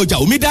ládojúkọ ọjà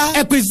Omida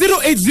ẹ pè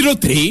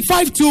 0803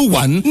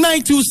 521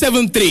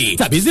 9273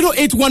 tàbí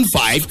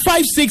 0815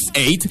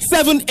 568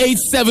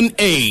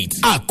 7878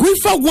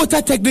 Aquifer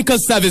Water Technical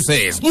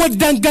Services wọ́n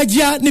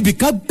dángájá níbi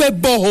ká gbẹ́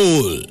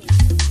borehole.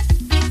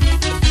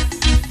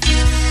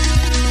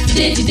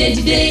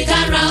 Dìde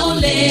kára ó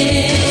lè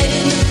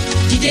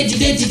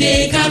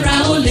dìde kára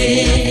ó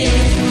lè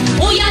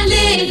ó yá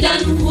lè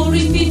dànù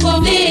orí fífọ́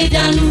lè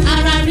dànù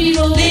ara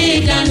ríro lè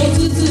dànù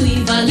òtútù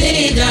ibà lè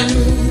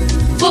dànù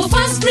for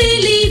fast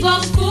relief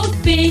of cold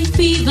pain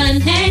fever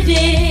and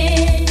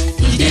headache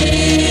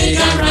dìde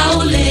kára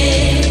ó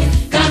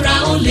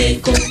lè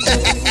kókó.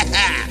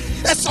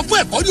 ẹ sọ fún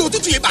ẹ̀fọ́ ní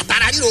òtútù ibà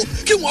tara ríro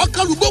kí wọ́n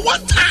kán lùgbọ́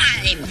one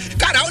time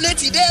kára ó lè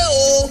ti dé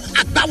o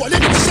àgbáwọlé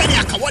ní sẹ́ni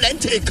àkàwọlé ń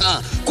tè kàn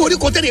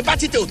koríko tẹ́lẹ̀ bá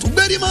ti tẹ òtún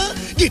gbérí mọ́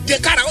dìde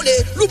kára ó lè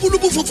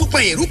lúbúlúbú funfun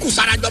pẹ̀yìn rúkù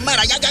sarajọ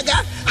mẹ́ra yágágá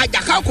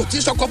àjàká kò tí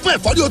sọkọ fún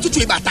ẹ̀fọ́ ní òtútù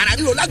ibà tara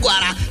ríro lágọ̀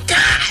ara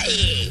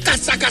káì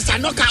kàṣàkàṣà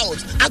knockout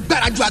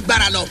agbára ju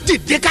agbára lọ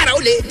dìde kára ó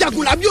lè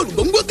jagunla bí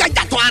olùgbòǹgbò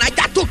gàjàtọ̀ ara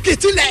jàtọ̀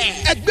kẹtìlẹ̀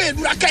ẹgbẹ́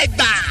ìlúra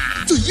kẹgbà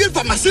to yield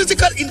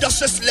pharmaceutical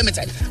industries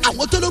limited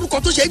àwọn tó lórúkọ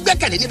tó ṣe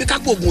gbẹ́kẹ̀lé níbi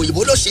kápò oògùn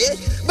òyìnbó ló ṣe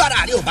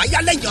bára rẹ ò bá yá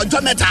lẹ́yìn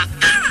ọjọ́ mẹ́ta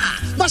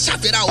má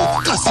ṣàfihàn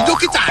o kàn sí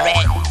dókítà rẹ.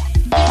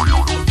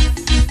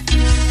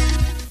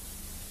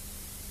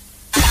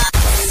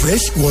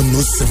 Fresh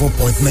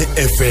 107.9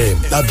 FM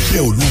lábẹ́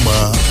Olúmọ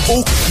ó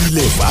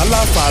kilẹ̀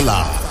fàlàfàlà.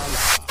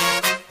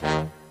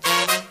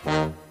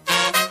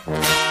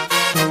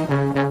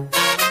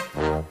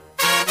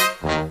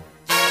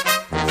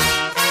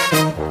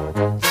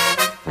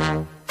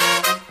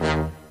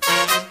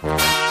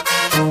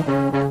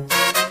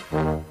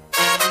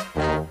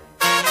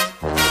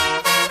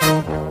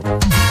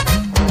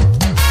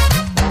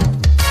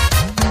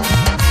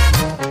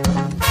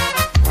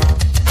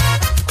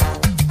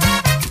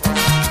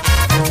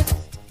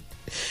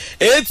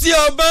 etí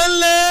ọba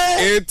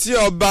ńlẹ̀. etí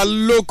ọba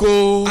lóko.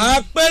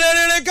 àpẹẹrẹ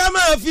rere ká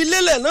máa fi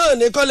lélẹ̀ náà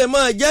ní kọ́ lè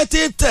máa jẹ́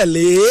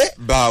títẹ̀lé.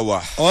 bá a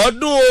wà.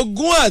 ọdún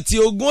 20 àti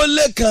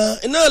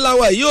 20 náà la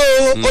wà yìí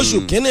o.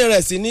 oṣù kínní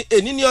rẹ̀ sí ní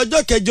èní ní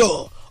ọjọ́ kẹjọ.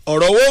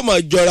 ọ̀rọ̀ wo máa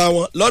jọra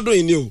wọn lọ́dún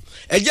yìí ni o.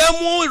 ẹ jẹ́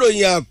mú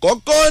ìròyìn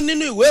àkọ́kọ́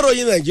nínú ìwé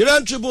ìròyìn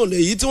Nigerian Tribune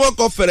èyí tí wọ́n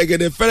kọ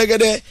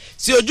fẹ̀rẹ̀gẹ̀dẹ̀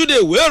sí ojúde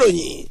ìwé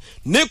ìròyìn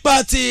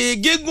nípa ti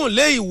gígùn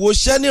lé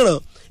ìwòsàn níran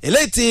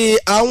eléyìí tí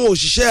àwọn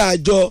òṣìṣẹ́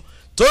àjọ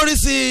tó rí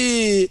sí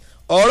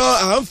ọ̀rọ̀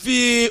à ń fi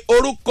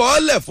orúkọ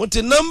lẹ̀ fún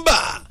ti nọ́mbà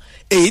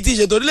èyí tí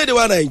ìṣètò orílẹ̀-èdè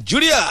wa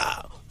Nàìjíríà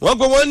wọ́n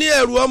pé wọ́n ní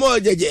ẹ̀rù ọmọ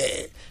jẹ̀jẹ̀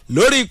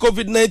lórí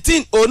COVID-19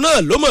 òun náà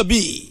ló mọ̀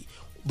bíi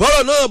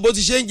bọ́rọ̀ náà bó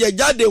ti ṣe ń jẹ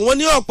jáde wọ́n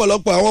ní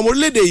ọ̀pọ̀lọpọ̀ àwọn ọmọ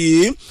orílẹ̀-èdè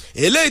yìí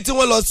eléyìí tí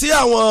wọ́n lọ sí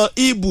àwọn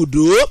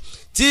ibùdó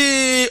tí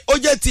ó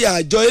jẹ́ ti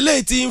àjọ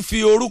eléyìí tí ń fi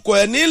orúkọ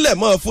ẹni lẹ̀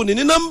mọ́ fúnni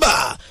ní nọ́mbà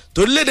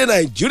torílẹ̀-èdè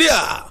Nàìjíríà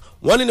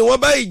wọ́n ní ni wọ́n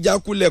bá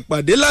ìjákulẹ̀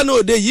pàdé lánàá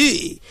òde yìí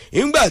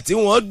ńgbà tí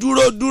wọ́n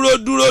dúró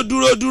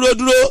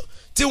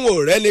tí wọn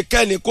ò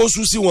rẹ́nikẹ́ni kó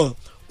sú sí wọn.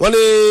 wọ́n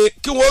ní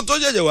kí wọ́n tó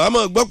jẹ̀jẹ̀ wá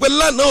mọ̀ gbọ́ pé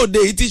lánàá òde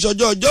yìí ti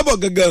ṣọjọ́ ọjọ́bọ̀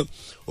gangan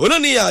òun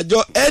ní àjọ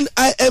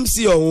NIMC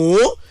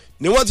ọ̀hún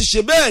ni wọ́n ti ṣe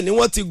bẹ́ẹ̀ ni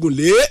wọ́n ti gùn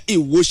lé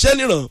ìwòsàn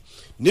níran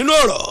nínú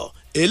ọ̀rọ̀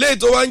eléyìí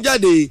tó wá ń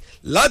jáde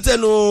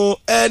látẹnu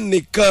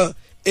ẹnìkan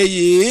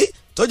èyí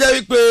tó jẹ́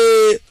wípé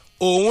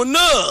òun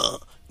náà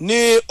ni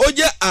ó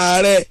jẹ́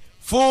ààrẹ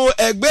fún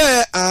ẹgbẹ́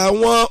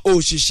àwọn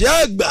òṣìṣẹ́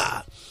àgbà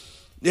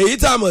èyí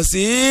tá a mọ̀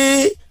sí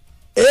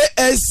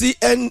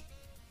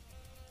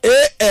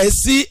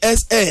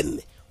ASCSN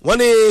wọ́n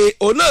ní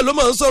òun náà ló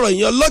máa ń sọ̀rọ̀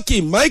ìyẹn Lucky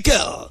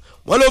Michael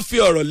wọ́n ló fi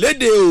ọ̀rọ̀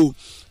léde o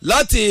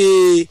láti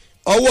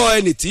ọwọ́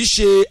ẹni tí í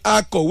ṣe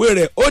akọ̀wé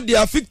rẹ̀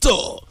Odia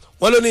Victor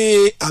wọ́n ló ní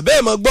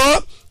àbẹ́ẹ̀mọ́ gbọ́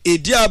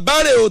ìdí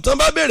abárè ò tán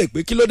bá béèrè pé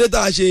kí ló dé tá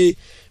a ṣe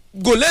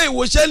gòlé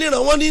ìwòsàn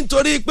níran wọ́n ní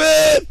nítorí pé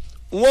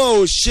wọn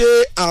ò ṣe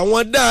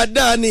àwọn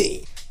dáadáa ni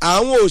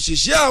àwọn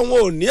òṣìṣẹ́ àwọn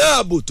ò ní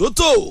ààbò tó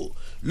tó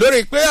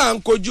lórí pé à ń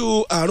kojú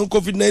àrùn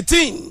COVID-19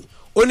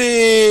 ó ní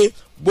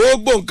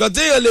gbogbo nǹkan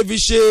téèyàn lè fi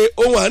ṣe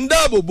ohun à ń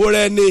dáàbò bo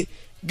rẹ ni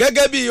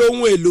gẹ́gẹ́ bí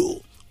ohun èlò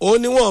ó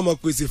ní wọn mọ̀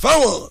pèsè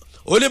fáwọn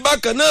ó ní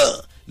bákan náà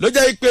ló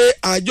jẹ́ pé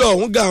àjọ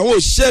ọ̀hún ga àwọn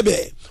òṣìṣẹ́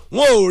bẹ̀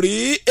wọn ò rí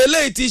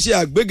eléyìí tí ṣe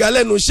àgbéga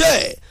lẹ́nu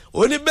iṣẹ́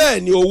ó ní bẹ́ẹ̀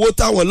ni owó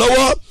táwọn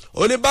lọ́wọ́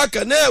ó ní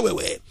bákan náà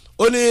ẹ̀wẹ̀wẹ̀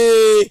ó ní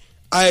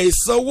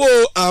àìsanwó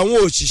àwọn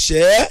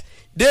òṣìṣẹ́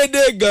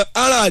déédéé gan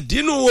ara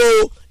àdínú o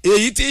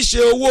èyí tí ṣe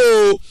owó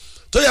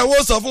tó yẹ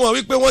wọ́n sọ fún wọn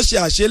wípé wọ́n ṣe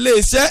àṣelé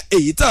iṣẹ́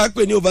èyí tá a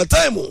pè ní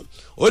overtime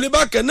ó ní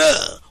bákan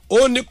náà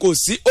ó ní kò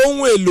sí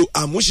ohun èlò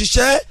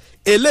àmúṣiṣẹ́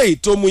eléyìí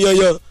tó mú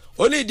yanyan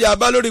ó ní ìdí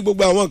abá lórí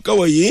gbogbo àwọn nǹkan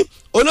wọ̀nyí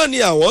ó náà ní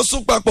àwọn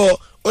sún papọ̀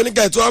ó ní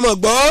ká ètò àmọ́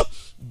gbọ́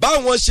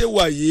báwọn ṣe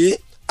wà yìí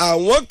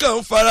àwọn kan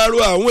ń fararo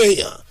àwọn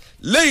èèyàn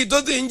léyìí tó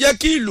ti ń jẹ́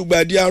kí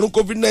ìlùgbàdì àrùn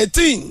COVID-19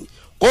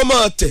 kó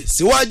máa tẹ̀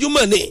síwájú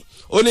mọ̀ ni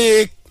ó ní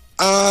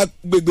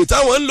agbègbè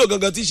táwọn ń lò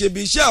gangan ti ṣe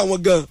bí iṣẹ́ àwọn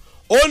gan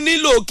ó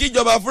nílò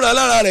kíjọba fúnra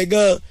lára rẹ̀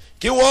gan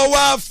kí wọ́n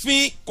wá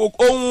fín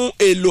ohun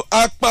èlò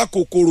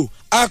apakòkòrò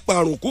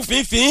apàrùnkù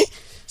fínfín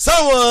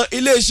sáwọn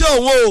iléeṣẹ́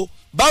òun o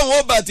báwọn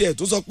ó bá tiẹ̀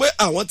tó sọ pé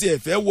àwọn tiẹ̀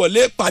fẹ́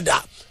wọlé padà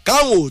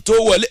káwọn ò tó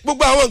wọlé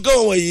gbogbo àwọn nǹkan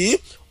wọ̀nyí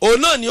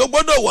òun náà ni ó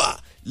gbọ́dọ̀ wà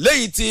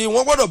léyìí tí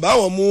wọ́n gbọ́dọ̀ bá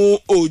wọn mú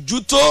ojú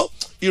tó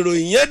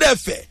ìròyìn yẹn dẹ̀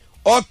fẹ̀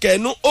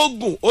ọkẹ̀nu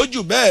ogun ojú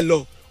bẹ́ẹ̀ lọ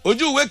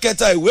ojú ìwé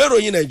kẹta ìwé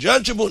ìròyìn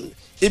Nigerian Tribune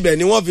ibẹ̀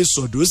ni wọ́n fi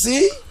sọ̀dọ̀ sí.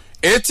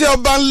 etí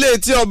ọba ńlé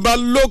etí ọba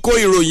lóko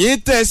ìròyìn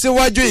tẹ̀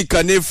síwájú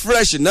ìkànnì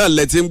fresh náà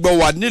lẹ́tí ń gbọ́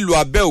wa nílùú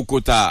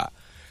Abẹ́òkúta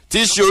tí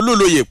í ṣe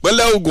olúloyè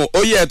ìpínlẹ̀ Ògùn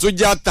ó yẹ tó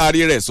já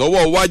taari rẹ̀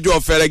sọ́wọ́ iwájú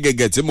ọ̀fẹ́rẹ́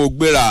gẹ̀gẹ̀ tí mo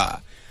gbéra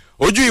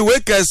ojú ìwé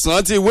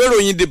kẹsàn-án ti ìwé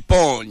ìròyìn The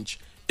Punch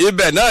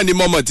ibẹ̀ náà ni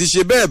mọ̀mọ́ ti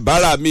ṣe bẹ́ẹ̀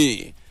bára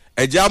mi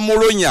ẹ̀jẹ̀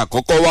amúròyìn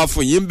àkọ́kọ́ wá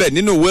fún yín bẹ̀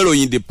nínú ìwé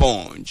ìròyìn The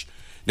Punch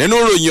nínú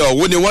ìròyìn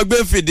ọ̀hún ni wọ́n gbé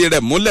fìdí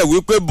rẹ̀ múlẹ̀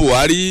wípé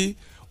Buhari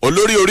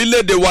olórí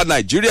orílẹ̀-èdè wa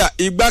Nàìjíríà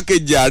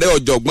igbákejì ààrẹ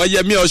ọ̀jọ̀gbọ́n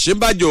Yẹmí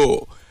Ọ̀ṣínbàjò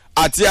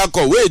àti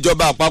akọ̀wé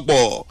ìjọba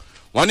àpapọ̀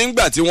wọ́n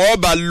nígbà tí wọ́n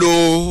bá lo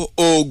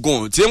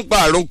oògùn tí ń pa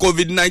àrùn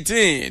COVID-19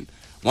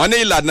 wọ́n ní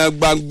ìlànà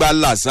gbangba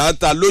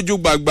làṣáta lójú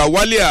gbangba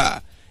wálíà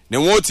ni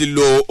wọ́n ti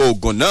lo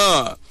oògùn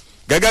náà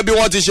gẹ́gẹ́ bí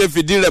wọ́n ti ṣe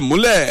fìdí rẹ̀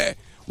múlẹ̀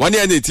wọ́n ní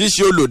ẹni tí í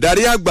ṣe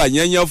olùdarí àgbà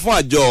yẹnyẹn fún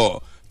àjọ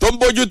tó ń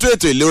bójútó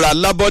ètò ìlera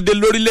lábọ́dé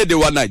lórílẹ̀‐èdè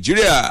wa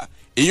Nàìjíríà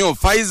ìyún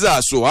Faiza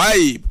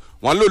Suhaib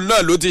wọ́n lòun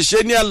náà ló ti ṣe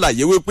ní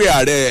àlàyé wípé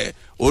ààrẹ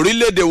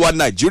orílẹ̀‐èdè wa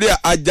Nàìjíríà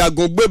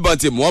ajagun gbébọn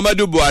ti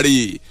Muhammadu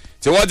Buhari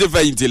tí wọ́n ti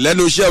fẹ̀yìntì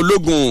lẹ́nu iṣẹ́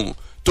ológun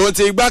tó ń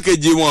ti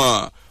igbákejì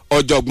wọn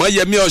ọ̀jọ̀gbọ́n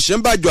Yẹmí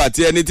Ọ̀ṣínbàjò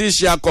àti ẹni tí í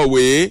ṣe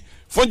akọ̀wé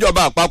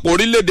fúnjọba àpapọ̀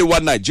orílẹ̀‐èdè wa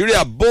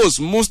Nàìjíríà Boss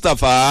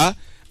Mustapha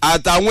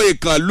àtàwọn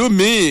ìkànnlú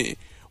míì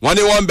wọ́n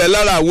ní wọ́n ń bẹ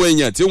lára àwọn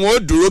èèyàn tí wọ́n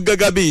dúró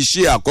gẹ́gẹ́ bí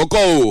iṣẹ́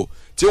àkọ́kọ́ o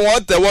tí wọ́n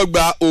tẹ́wọ́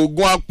gba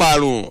oògùn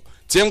apàrùn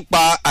tí ń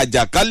pa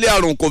àjàkálẹ̀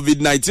àrùn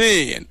COVID-19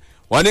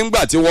 wọ́n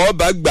nígbà tí wọ́n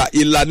bá gba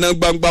ìlànà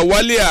gbangba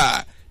wálíà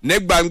ní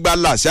gbangba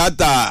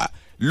làṣáta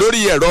lórí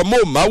ẹ̀rọ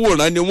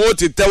móhùnmáwòrán ni wọ́n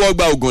ti tẹ́wọ́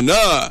gba oògùn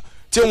náà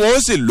tí wọ́n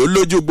sì lò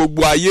lójú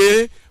gbogbo ayé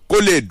kó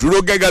lè dúró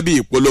gẹ́gẹ́ bí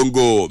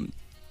ìpolongo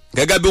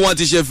gẹ́gẹ́ bí wọ́n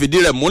ti ṣe fìdí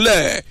rẹ̀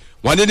múlẹ̀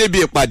wọ́n ní níbi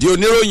ìpàdé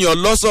oníròyìn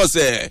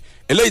ọlọ́sọ̀ọ̀sẹ̀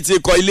eléyìí ti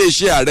kọ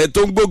iléeṣẹ́ ààrẹ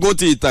tó ń gbógun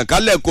ti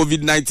ìtànkálẹ̀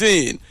covid-19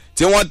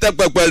 tí wọ́n tẹ́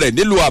pẹpẹ rẹ̀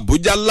nílùú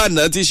àbújá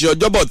lánàá ti ṣe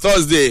ọjọ́bọ̀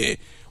thursday.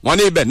 wọ́n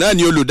ní ibẹ̀ náà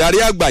ni olùdarí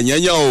àgbà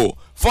yẹnyẹn o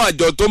fún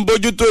àjọ tó ń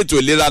bójútó ètò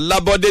ìlera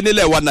lábọ́dé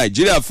nílẹ̀ wa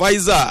nàìjíríà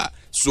Pfizer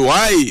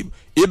Suhaib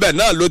ibẹ̀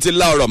náà ló ti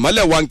la ọ̀rọ̀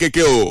mọ́lẹ̀ wa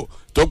kéke o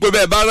tó pé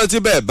bẹ́ẹ̀ bá rántí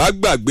bẹ́ẹ̀ bá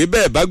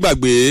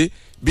gbàgbé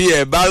bí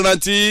ẹ̀ bá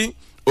rántí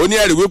ó ní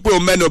ẹ̀rí wípé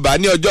òun mẹ́nubà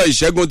ní ọjọ́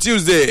ìṣẹ́gun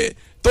Tuesday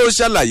tó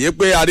ṣàlàyé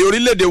pé ààrẹ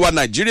orílẹ̀-èdè wa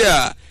nàìjíríà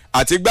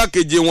àti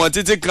igbákejì wọn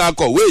títí kan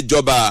akọ̀wé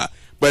ìjọba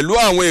pẹ̀lú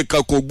àwọn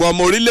ìkànkògbọ́n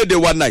ọmọ orílẹ̀-èdè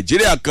wa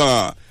nàìjíríà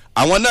kan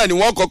àwọn náà ni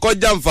wọ́n kọ́kọ́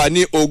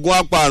jàǹfààní oògùn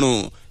apàrùn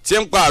tí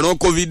ń pa àrùn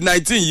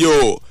covid-19 yìí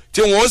o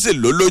tí wọ́n sì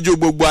lò lójú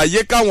gbogbo ayé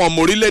káwọn ọmọ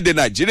orílẹ̀-èdè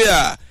nàìjíríà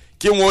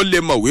kí wọ́n lè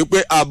mọ̀ wípé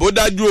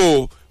àbódájú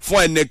o fún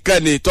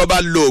ẹnikẹ́ni tó bá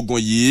lo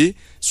oògùn yìí.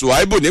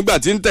 Suhaibu nígbà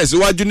tí ń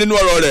tẹ̀síwájú nínú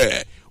ọ̀rọ̀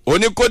rẹ̀ ó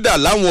ní kódà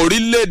láwọn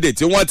orílẹ̀-èdè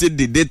tí wọ́n ti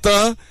dìde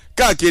tán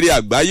káàkiri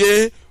àgbáyé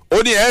ó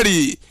ní ẹ̀rí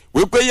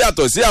wípé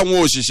yàtọ̀ sí àwọn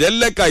òṣìṣẹ́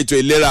lẹ́ka ètò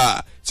ìlera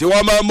tí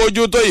wọ́n máa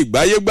mójútó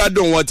ìgbáyé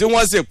gbádùn wọn tí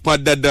wọ́n sì pọn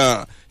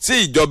dandan sí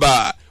ìjọba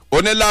ó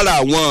ní lára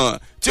àwọn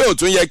tí ò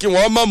tún yẹ kí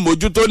wọ́n máa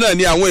mójútó náà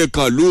ní àwọn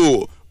ìkànlú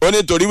ó ní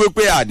torí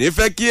wípé àní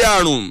fẹ́ kí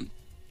àrùn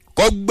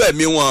kó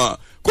gbẹ̀mí wọn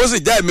kó sì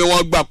já ẹ̀mí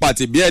wọn gbà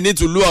pàtì bí ẹni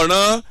tùlú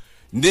ọ̀rán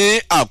ní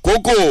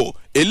àkókò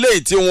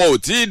eléyìí tí wọn ò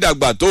tí ì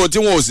dàgbà tó tí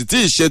wọn ò sì tí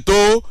ì ṣètò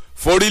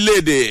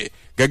forílẹ̀-èdè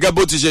gẹ́gẹ́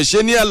bó ti ṣe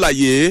ní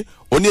àlàyé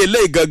ó ní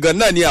eléyìí gangan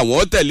náà ni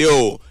àwọn tẹ̀lé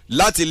o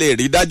láti lè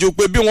rí dájú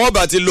pé bí wọ́n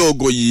bá ti lo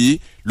oògùn yìí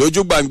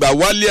lójú gbangba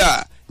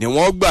wálíà ni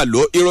wọ́n gbà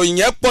ló ìròyìn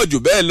yẹn pọ̀ jù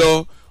bẹ́ẹ̀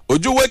lọ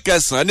ojúwé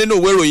kẹsàn-án nínú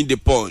ìwé ìròyìn The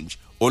Punch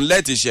òun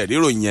lẹ́ẹ̀tì ṣẹ̀rí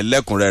ìròyìn yẹn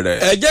lẹ́kùnrẹ́rẹ́.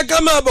 ẹ jẹ́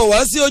ká máa bọ̀ wá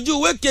sí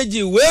ojúwé kejì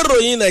ìwé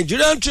ìròyìn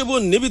Nigerian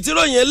Tribune níbi tí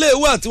ìròyìn eléyìí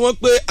wà tí wọ́n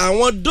pe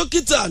àwọn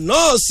dókítà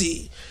nọ́ọ̀sì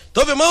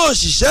tó fi mọ́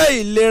òṣìṣẹ́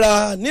ìlera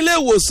nílé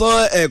ìwòsàn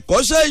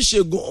ẹ̀kọ́ṣẹ́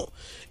ìṣègùn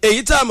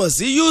èyí tá a mọ̀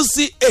sí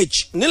UCH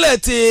nílẹ̀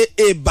ti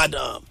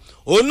Ìbàdàn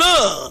òun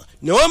náà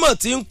ni wọ́n mọ̀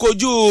tí ń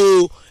kojú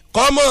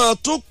kọ́mọ́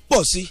tún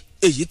pọ̀ sí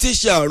èyí tí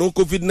ṣe àrùn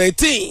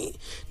covid-19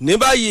 ní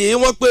báyìí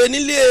wọ́n pe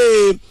nílé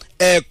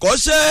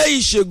ẹ̀kọ́ṣẹ́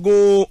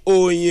ìṣègùn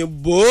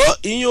òyìnbó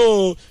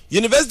ìyún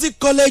University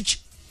College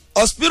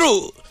Hospital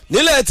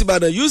nílẹ̀ ti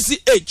Ìbàdàn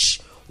UCH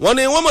wọ́n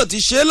ní wọ́n mọ̀ ti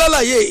ṣe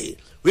lálàyé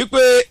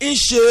wípé ń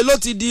ṣe ló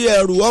ti di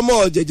ẹ̀rù ọmọ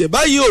jẹ̀jẹ̀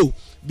báyìí o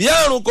bí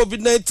àrùn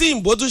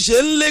covid-19 bó tún ṣe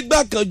ń légbà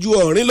kan ju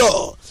ọ̀rìn lọ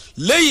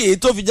léyìí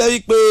tó fi jẹ́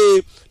wípé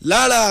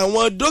lára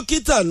àwọn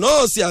dókítà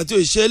nọ́ọ̀sì àti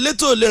òṣìṣẹ́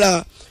elétò ìlera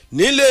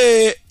nílé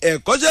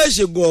ẹ̀kọ́ṣẹ́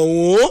ìṣègùn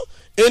ọ̀hún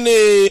ẹni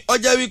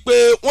ọjọ́ wípé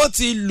wọ́n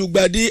ti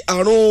lùgbàdì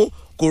àrùn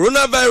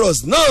coronavirus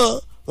náà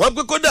wọ́n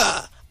pé kódà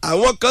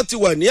àwọn kan ti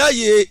wà ní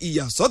ààyè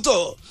ìyàsọ́tọ̀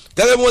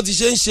gẹ́gẹ́ bí wọ́n ti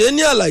ṣe ń ṣe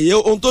ní àlàyé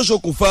ohun tó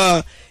ṣokùnfà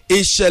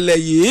ìṣẹ̀lẹ̀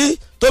yìí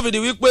tó fi di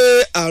wípé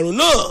àrùn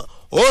náà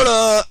ó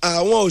ran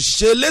àwọn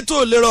òṣìṣẹ́ elétò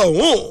ìlera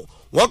ọ̀hún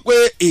wọ́n pé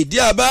ìdí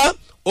àbá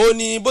ó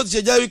ní bó ti ṣe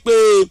jẹ́ wípé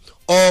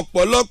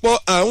ọ̀pọ̀lọpọ̀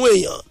àwọn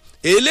èèyàn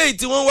eléyìí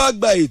tí wọ́n wá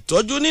gba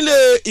ìtọ́jú nílé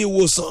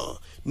ìwòsàn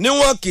ni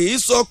wọn kì í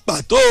sọ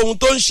pàtó ohun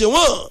tó ń ṣe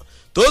wọ́n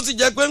tó ti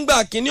jẹ́ pé ńgbà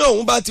kínní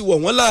ọ̀hún bá ti wọ̀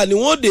wọ́n láà ni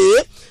wọ́n dé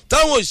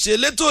táwọn òṣìṣẹ́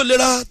elétò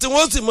ìlera tí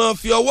wọ́n sì máa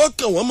fi ọwọ́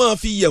kàn wọ́n máa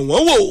fi yẹ̀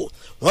wọ́n wò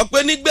wọ́n pé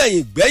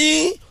nígbẹ̀yìn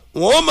gbẹ́yìn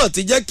wọ́n mọ̀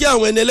ti jẹ́ kí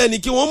àwọn ẹni ẹlẹ́ni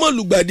kí wọ́n mọ̀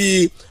lùgbàdì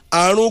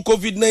àrùn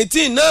covid-19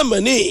 náà mọ̀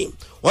ní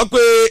wọ́n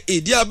pé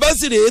ìdí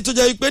abásìrè tó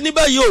jẹ́ pé ní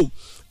báyìí o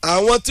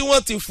àwọn tí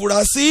wọ́n ti fura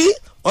sí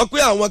wọ́n pé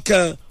àwọn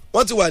kan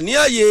wọ́n ti wà ní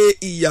ààyè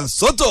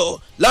ìyàsọ́tọ̀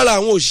lára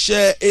àwọn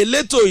òṣìṣẹ́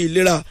elétò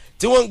ìlera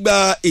tí wọ́n ń gba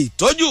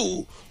ìtọ́jú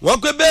wọ́n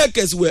pé bẹ́ẹ̀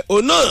kẹ̀sìwẹ̀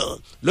òun náà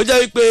ló jẹ́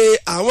wípé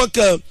àwọn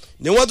kan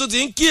ni wọ́n tún ti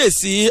ń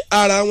kíyèsí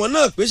ara wọn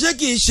náà pé ṣé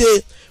kìí ṣe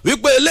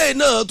wípé eléyìí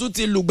náà tún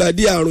ti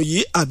lùgbàdì àrùn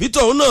yìí àbí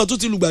tọ̀hún náà tún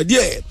ti lùgbàdì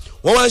ẹ̀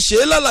wọ́n wá ṣe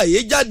lálàyé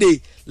jáde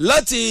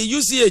láti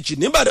UCH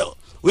nìbàdàn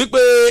wípé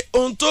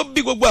ohun tó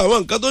bí gbogbo àwọn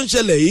nǹkan tó ń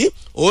ṣẹlẹ̀ yìí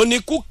òun ni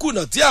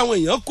kúkùnà tí àwọn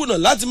èèyàn kùnà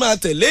láti máa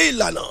tẹ̀lé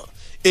ìlànà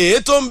èyí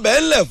tó ń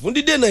bẹ́ẹ̀ ńlẹ̀ fún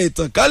dídènà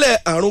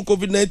ìtànkálẹ̀ àrùn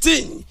covid-19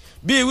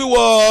 bíi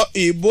wíwọ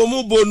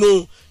ìbomúbonu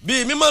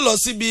bíi mímọ́ lọ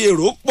síbi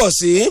èrò pọ̀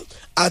sí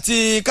àti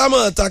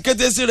kámọ̀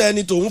takété síra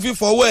ẹni tòun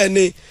fífọwọ́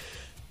ẹni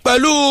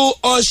pẹ̀lú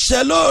ọṣẹ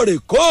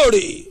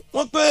lóòrèkóòrè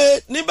wọ́n pé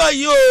ní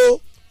báyìí o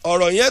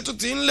ọ̀rọ̀ yẹn tún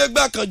ti ń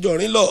légbà kan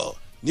jọ̀rín lọ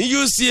ní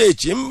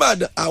UCH ń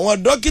bàdàn àwọn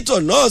dókítà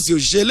nọ́ọ̀sì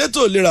òṣìṣẹ́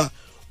elétò ìlera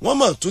wọ́n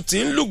mọ̀ tún ti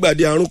ń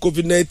lùgbàdì àrùn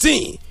covid-19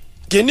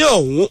 kíní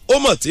ọ̀hún ó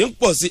mọ̀ tí ń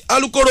pọ̀ sí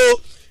alukoro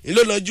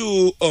ìlónàjú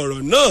ọ̀rọ̀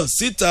náà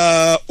síta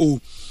o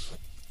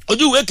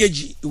ojú ìwé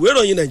kejì ìwé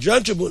ìròyìn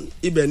Nigerian Tribune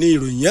ibẹ̀ ni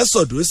ìròyìn yẹn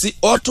sọ̀dọ̀ sí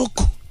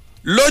ọ̀túnkù.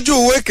 lójú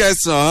ìwé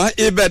kẹsàn-án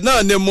ibẹ̀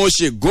náà ni mo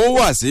ṣe gún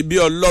wá sí bí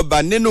ọlọ́ba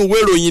nínú ìwé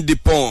ìròyìn The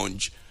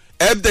Punch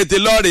ẹ tètè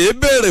lọ rèé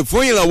béèrè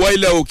fún ìrànwọ́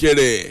ilẹ̀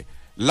òkèrè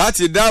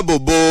láti dáàbò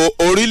bo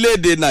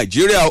orílẹ̀-èdè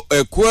Nàìjíríà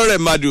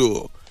Ẹ̀kúrẹ́màdù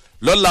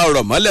lọ́la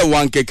ọ̀rọ̀ mọ́lẹ̀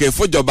wọn kẹ̀kẹ́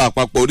fúnjọba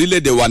àpapọ̀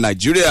orílẹ̀-èdè wa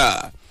Nàìjíríà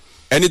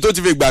ẹni tó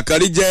ti fi ìgbà kan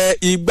rí jẹ́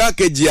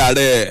igbákejì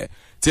ààrẹ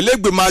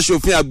tìlẹ́gbẹ̀mọ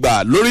aṣòfin àgbà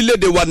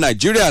lórílẹ̀‐èdè wa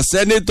Nàìjíríà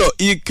sẹ́nẹ́tọ̀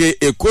Ike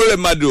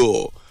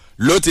Ekwuremadu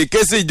ló ti ké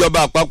sí ìjọba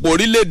àpapọ̀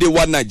orílẹ̀‐èdè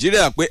wa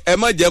Nàìjíríà pé ẹ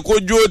má jẹ́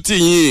kójú ó tì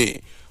yín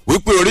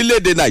wípé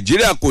orílẹ̀‐èdè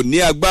Nàìjíríà kò ní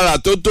agbára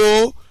tó tó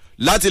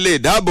láti lè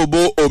dáàbò bo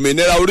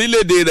òmìnira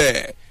orílẹ̀‐èdè rẹ̀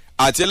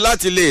àti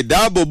láti lè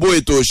dáàbò bo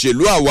ètò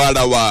òṣèlú àwa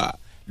ara wa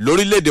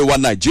lórílẹ̀‐èdè wa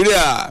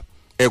nàìjíríà.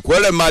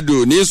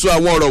 Ekweremadu ní sọ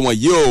àwọn ọ̀rọ̀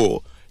wọ̀nyí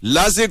o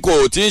lásìkò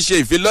tí ń ṣe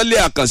ìfilọ́lẹ̀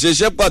àkànṣe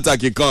iṣẹ́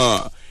pàtàkì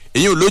kan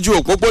ìyún lójú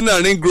òpópónà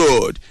ring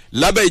road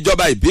lábẹ́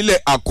ìjọba ìbílẹ̀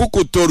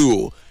àkókò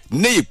toru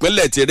ní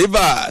ìpínlẹ̀ ti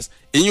rivers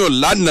ìyún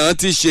lánàá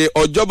ti ṣe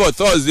ọjọ́bọ̀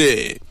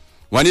thursday.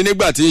 wọ́n ní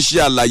nígbà tí ń ṣe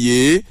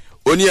àlàyé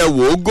ó ní ẹ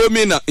wò ó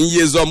gómìnà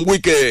Nyesom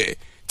Wike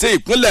tí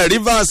ìpínlẹ̀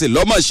rivers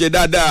lọ́mọ̀ ṣe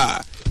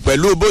dáadáa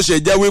pẹ̀lú bó ṣe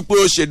jẹ́ wípé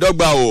ó ṣe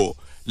dọ́gba o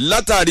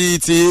látàrí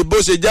ti bó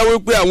ṣe jẹ́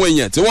wípé àwọn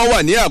èèyàn tí wọ́n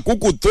wà ní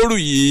àkókò toru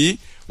yìí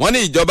wọ́n ní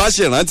ìjọba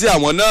ṣèrántí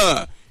àwọn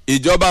náà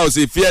ìjọba ò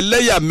sì fi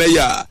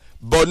ẹlẹ́yàmẹ̀yà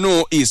bọnú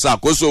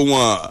ìṣàkóso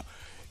wọn.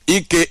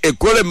 Ike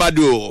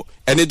Ekweremadu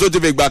ẹni tó ti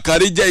fi gbà kan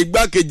rí jẹ́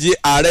igbákejì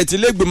ààrẹ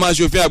tilégbìmọ̀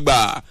aṣòfin àgbà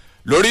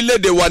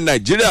lórílẹ̀‐èdè wa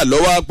nàìjíríà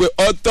lọ́wọ́ pé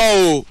ọ̀tọ̀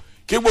o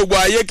kí gbogbo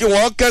ayé kí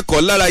wọ́n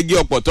kẹ́kọ̀ọ́ lára igi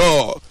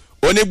ọ̀pọ̀tọ́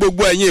ó ní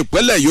gbogbo ẹ̀yìn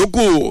ìpínlẹ̀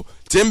yòókù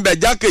tí ń bẹ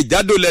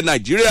jákèjádò lẹ̀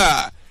nàìjíríà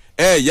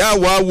ẹ̀yà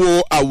wa wo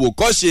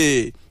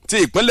àwòkọ́ṣe ti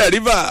ìpínlẹ̀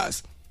rivers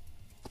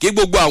kí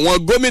gbogbo àwọn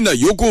gómìnà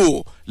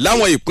yòókù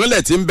láwọn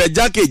ìpínlẹ̀ tí ń bẹ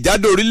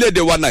jákèjádò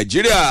orílẹ̀‐èdè wa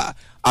nàìjíríà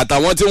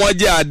àtàwọn tí wọ́n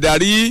jẹ́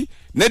adarí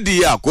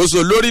nídìí àkóso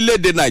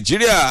lórílẹ̀‐èdè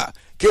nàìjíríà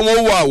kí wọ́n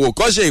wo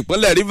àwòkọ́ṣe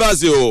ìpínlẹ̀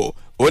rivers o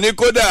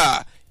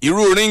oníkódà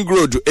irú ring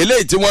road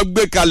eléyìí tí wọ́n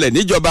gbé kalẹ̀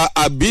níjọba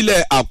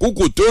àbílẹ̀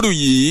àkókò tóru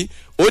yìí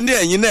ó ní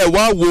ẹ̀yin náà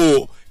wá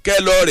wò kẹ́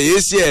lọ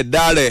rèé sí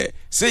ẹ̀dá rẹ̀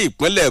sí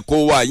ìpínlẹ̀ kó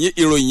wà yín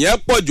ìròyìn yẹn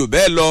pọ̀ jù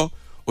bẹ́ẹ̀ lọ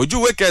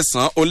ojúwé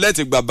kẹsàn-án òun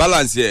lẹ́tì gba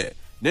balance ẹ̀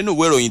nínú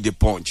ìwé ìròyìn the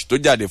punch tó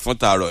jáde fún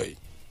tààrọ̀ yìí.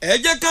 ẹ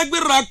jẹ́ ká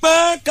gbéra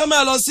pẹ́ ká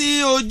máa lọ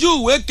sí ojú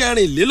ìwé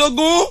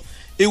kẹrìnlélógún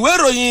ìwé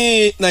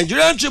ìròyìn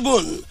Nigerian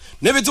Tribune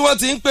níbi tí wọ́n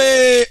ti ń pé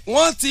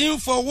wọ́n ti ń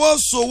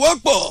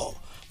fọwọ́sowọ́pọ̀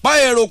pa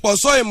èrò pọ̀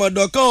sọ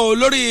ìmọ̀dọ̀ kan o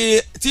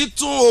lórí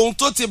títún ohun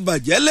tó ti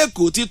bàjẹ́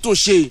lẹ́kọ̀ọ́ títún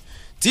ṣe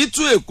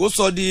títún èkó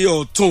sọ di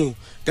ọ̀tún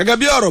gẹ́gẹ́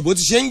bí ọ̀rọ̀ bó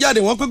ti ṣe ń jáde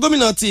wọ́n pé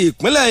gómìnà ti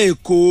ìpínlẹ̀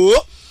èkó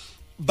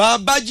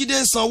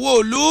Babájídé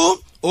Sanwó-Olú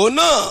òun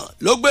náà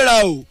ló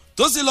gbéra o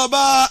tó sì lọ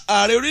bá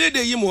ààrẹ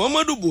orílẹ̀-èdè yìí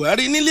Muhammadu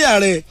Buhari nílé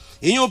ààrẹ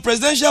ìyún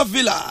presidential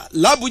villa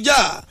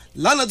l'Abuja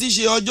lánàá ti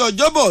ṣe ọjọ́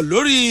ọjọ́bọ̀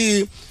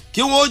lórí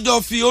kí wọ́n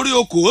jọ fi orí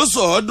okòó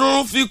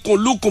sọ̀ọ́dún fi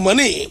kùn lukùn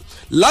mọ́nì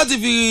láti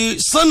fi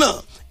sánà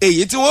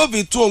èyí tí wọ́n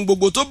fi tún ohun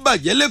gbogbo tó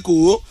bàjẹ́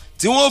lẹ́kọ̀ọ́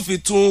tí wọ́n fi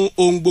tún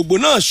ohun gbogbo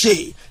náà ṣe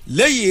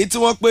léyìí tí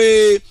wọ́n pe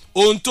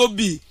ohun tó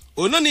bì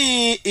òun náà ní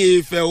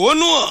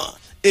ìfẹ̀hónúhàn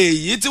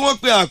èyí tí wọ́n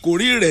pe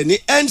àkòrí rẹ̀ ní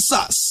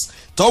EndSARS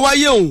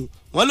tọ́wáyé òun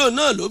wọ́n lòun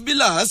náà ló bí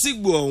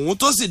làásìgbò ọ̀hún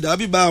tó sì dá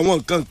bíba àwọn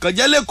nǹkan kan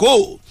jẹ́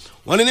lẹ́kọ̀ọ́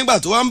wọ́n ní nígbà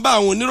tó wá ń bá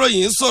àwọn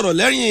oníròyìn sọ̀rọ̀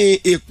lẹ́yìn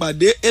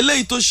ìpàdé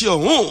eléyìí tó ṣe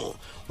ọ̀hún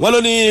wọ́n ló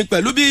ní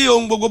pẹ̀lú bí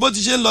ohun gbogbo bó ti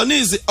ṣe ń lọ ní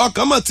ìsìn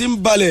ọkàn mọ̀ ti ń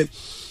balẹ̀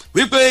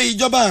wípé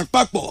ìjọba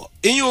àpapọ̀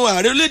ìyún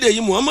ààrẹ orílẹ̀-èdè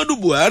yìí Muhammadu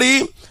Buhari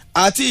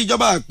àti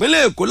ìjọba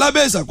ìpínlẹ̀ Èkó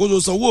lábẹ́ ìṣàkóso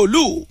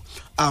Sanwó-Olú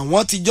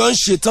àwọn ti jọ ń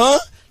ṣetán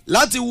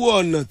láti wo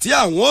ọ̀nà tí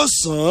àwọn ò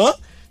sàn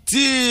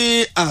tí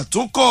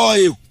àtúnkọ́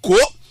Èkó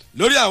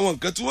lórí àwọn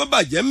nǹkan tí wọ́n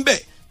bàjẹ́ ń bẹ̀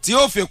tí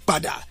ó fi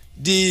padà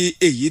di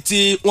èyí tí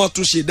wọ́n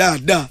tún ṣe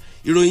dáadáa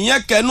ìròyìn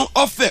yẹn kẹnu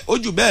ọ̀fẹ́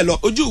ojú bẹ́ẹ̀ lọ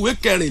ojú ìwé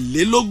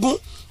kẹrìnlélógún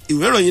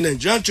ìwé ìròyìn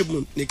Nigerian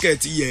Tribune ní kẹ́ ẹ̀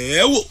ti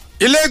yẹ̀ ẹ́ wò.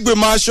 ilé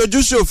ìgbìmọ̀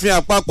aṣojúṣòfin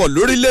àpapọ̀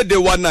lórílẹ̀‐èdè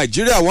wa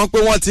nàìjíríà wọ́n pé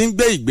wọ́n ti ń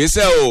gbé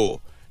ìgbésẹ̀ o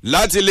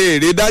láti lè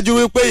rí dájú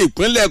wípé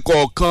ìpínlẹ̀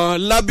kọ̀ọ̀kan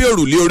lábẹ́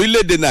òrùlé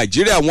orílẹ̀‐èdè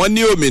nàìjíríà wọ́n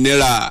ní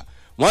òmìnira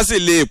wọ́n sì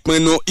lè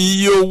pinnu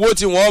iye owó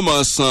tí wọ́n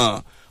mọ̀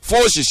san fún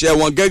òṣìṣẹ́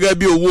wọn gẹ́gẹ́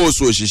bí owó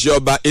oṣù òṣìṣẹ́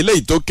ọba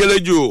eléyìí tó kéré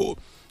jù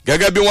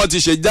gẹ́gẹ́ bí wọ́n ti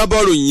ṣe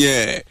jábọ̀rò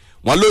yẹn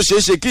wọ́n ló ṣeé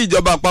ṣe kí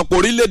ìjọba àpapọ̀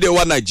orílẹ̀‐èdè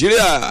wa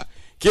nàìjíríà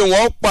kí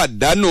wọ́n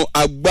pàdánù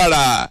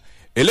agbára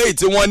eléyìí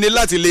tí wọ́n ní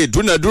láti lè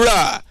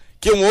dúnadúrà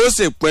kí wọ́n ó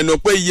sì pinnu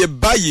pé iye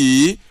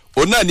báyìí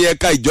òun náà ní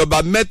ẹ̀ka ìjọba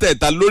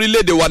mẹ́tẹ̀ẹ̀ta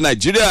lórílẹ̀‐èdè wa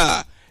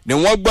nàìjíríà ni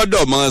wọ́n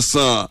gbọ́dọ̀ máa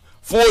san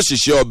fún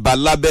òṣìṣẹ́ ọba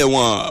lábẹ́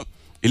wọn.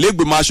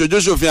 ìlẹ́gbìmọ̀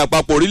aṣojúṣòfin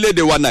àpapọ̀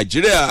orílẹ̀‐èdè wa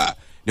nàìjíríà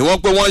ni wọ́n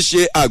pé wọ́n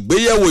ṣe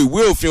àgbéyẹ̀wò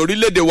ìwé òfin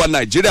orílẹ̀‐èdè wa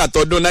nàìjíríà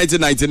tọdún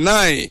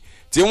 1999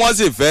 tí wọ́n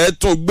sì fẹ́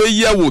tún gbé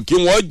yẹ̀wò kí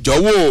wọ́n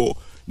jọ̀wọ́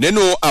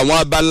nínú àwọn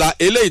abala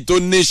eléyìí tó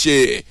ní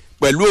ṣe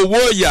pẹ̀lú owó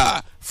ọ̀yà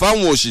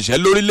fáwọn òṣìṣẹ́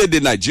lórílẹ̀‐èdè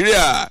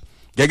nàìjíríà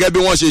gẹ́gẹ́ bí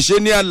wọ́n ṣe ṣe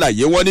ní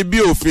àlàyé wọn ní bí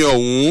òfin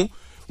ọ̀hún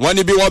wọ́n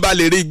ní bí wọ́n bá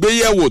lè rí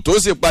gbéyẹ̀wò tó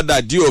sì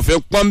padà di òfin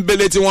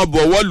pọ́nbélé tí wọ́n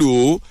bọ̀wọ́ lù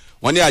ú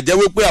wọ́n ní àjẹ́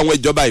wípé àwọn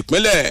ìjọba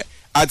ìpínlẹ̀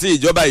àti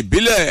ìjọba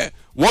ìbílẹ̀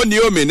wọ́n ní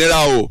òmìnira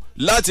o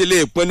láti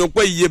lè pinnu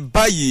pé iye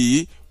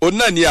báyìí òun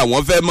náà ni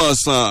àwọn fẹ́ máa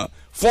san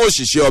fún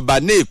òṣìṣẹ́ ọba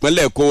ní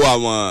ìpínlẹ̀ kó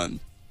àwọn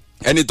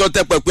ẹni tó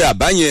tẹ́ pẹpẹ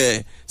àbá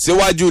yẹn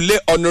síwájú ilé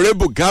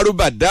honourable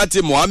Garuba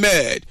Dati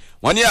Mohammed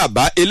wọ́n ní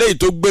àbá eléyìí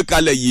tó gbé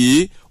kalẹ̀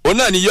yìí òun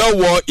náà ni yóò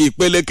wọ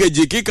ìpele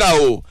kejì kíkà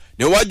o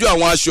níwájú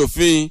àwọn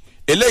aṣòfin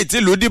eléyìí tí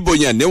ìlú dìbò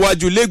yàn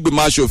níwájú ilé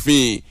ìgbìmọ̀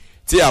aṣòfin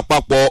ti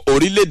àpapọ̀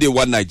orílẹ̀-èdè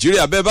wa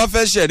nàìjíríà bẹ́ẹ̀ bá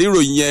fẹ́ ṣẹ̀rí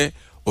ìròyìn yẹn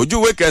ojú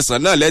ìwé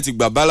kẹsàn-án náà lẹ́ẹ̀tì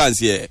gba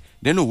balance yẹ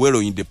nínú ìwé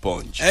ìròyìn the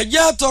punch.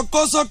 ẹjẹ́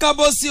àtọkọ́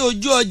sọ́kábọ́ sí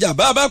ojú ọjà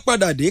bá a bá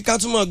padà dé ká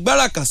túmọ̀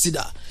gbára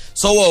kàsídà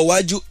sọ́wọ́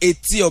iwájú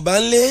etí ọba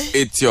ńlẹ̀.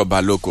 etí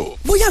ọba lóko.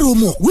 bóyá ro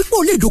mọ̀ wípé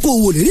o lè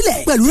dókòwò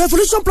lérílẹ̀ pẹ̀lú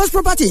Revolution Plus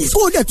Properties kó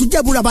o dẹ̀ tún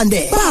jẹ́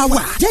burabandẹ̀. bá a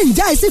wà jẹ́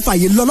ǹjẹ́ àìsí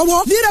fàyè lọ lọ́wọ́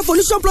ní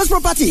Revolution Plus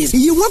Properties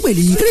èyí wọ́n pè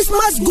ní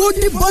Christmas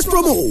Golden Bus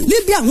Promo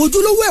níbi àwọn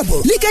ojúlówó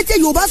ẹ̀bùn ní kété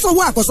Yorùbá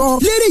sanwó àkọsọ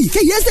lérí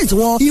ìkéyìí ẹ̀sẹ̀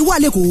wọn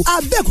ìwálẹ̀kọ̀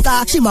Abẹ́òkúta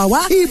Ṣìmáwá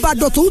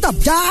Ìbàdàn tó ń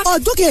tàbújá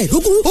ọjọ́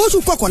kẹẹ̀ẹ́dógún oṣù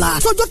kọkànlá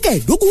sọ́jọ́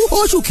kẹẹ̀ẹ́dógún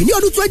oṣù kìíní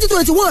ọdún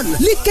 2021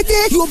 ní kété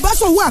Yorùbá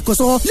sanwó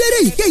àkọsọ lérí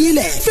ìkéyìí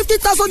lẹ̀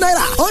 50,000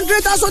 naira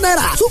 100,000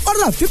 naira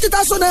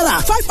 250,000 naira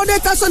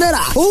 500,000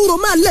 naira òwúrọ̀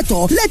máa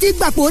lẹ̀tọ̀ lẹ́tí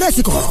gbàpò rẹ̀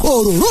sì kàn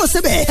òróró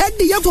sẹ́bẹ̀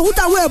ẹ̀dìyẹ fòun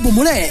táwọn ẹ̀bùn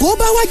múlẹ̀ kó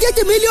bá wá jẹ́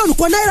ti mílíọ̀nù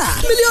kan náírà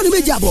mílíọ̀nù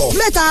méjì àbọ̀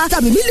mẹ́ta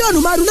tàbí mílíọ̀nù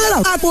márùn náírà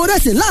àpò rẹ̀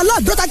sì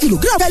láàdọ́ta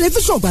kìlógíráàmù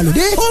tẹlifíṣàn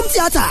gbàlódé home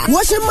theatre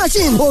washing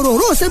machine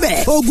òróró sẹ́bẹ̀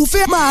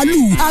ògùnfẹ́ màálù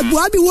àgbò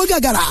abiwo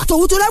gàgàrà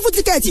tòun tó rẹ́fù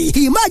tíkẹ́ẹ̀tì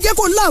ìmáa jẹ́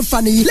kó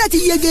láǹfààní láti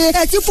yege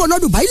ẹtí fọ̀nà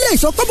Dubai ilé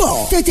ìsọpọ̀bọ̀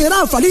tètè ra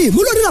àǹfààní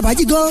ìmúlòdì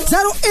rabaji gan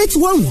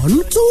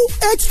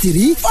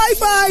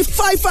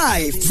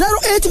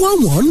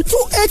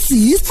 08112835555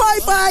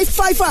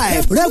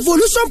 08112865555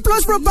 Revolution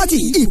Plus Property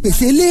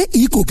ìpèsè ilé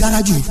ìkó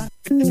garaju.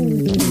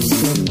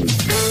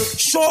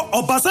 Shaw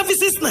Oba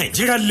Services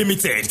Nigeria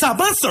Limited tá a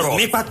bá ń sọ̀rọ̀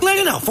nípa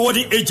clearing and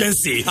forwarding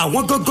agency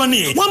àwọn gangan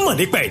ni wọ́n mọ̀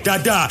nípa ẹ̀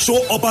dáadáa. Shaw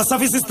Oba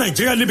Services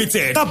Nigeria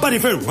Limited tá a bá ní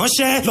fẹ́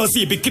ránṣẹ́ lọ sí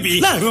ibikíbi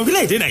láàrin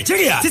orílẹ̀-èdè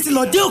Nàìjíríà títí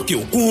lọ dé òkè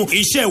òkun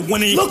iṣẹ́ wọn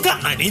ni local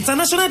and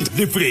international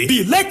delivery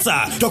bíi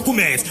lẹ́tà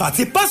document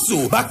àti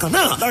parcel. Bákan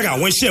náà lára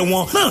àwọn iṣẹ́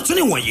wọn náà tún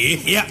ní wọ̀nyí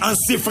air and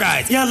sea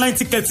freight airline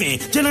ticketing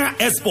general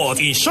export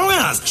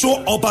insurance.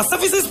 Shaw Oba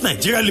Services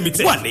Nigeria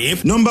Limited wà ní.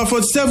 number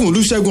 47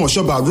 Olúṣẹ́gun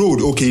Ọ̀ṣọ́bà road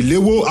Òkè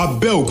Ìléwó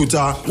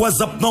Abẹ́òkúta.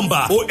 WhatsApp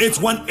number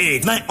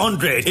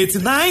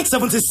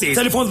 08189008976.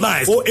 Telephone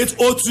lines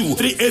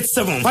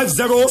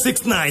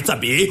 08023875069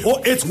 tàbí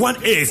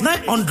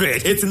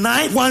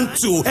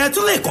 08189008912. Ẹ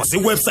tún lè kàn sí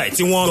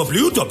wẹ́bsáìtì wọn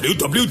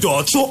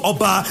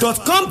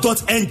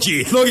www.showoba.com.ng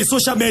lórí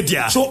social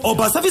media Shaw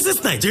Oba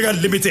Services Nigeria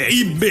Limited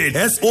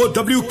email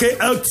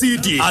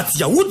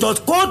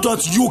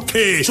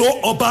sowkltd@yahoo.co.uk. Shaw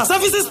Oba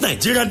Services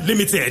Nigeria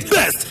Limited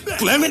best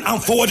clearing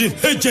and forwarding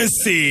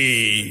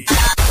agency.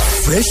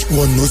 Fresh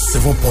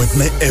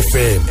 107.9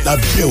 FM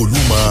lábẹ́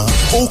Olúmọ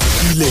ó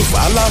kilẹ̀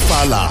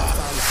fàlàfàlà.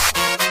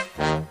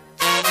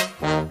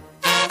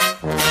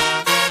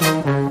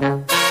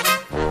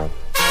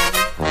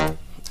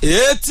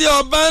 etí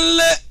ọba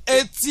ńlẹ̀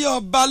etí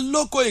ọba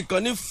lóko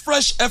ìkànnì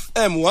Fresh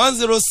FM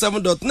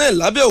 107.9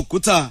 lábẹ́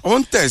Òkúta. ó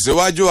ń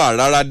tẹ̀síwájú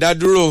àràrà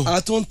dádúró.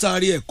 a tún ń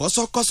taari ẹ̀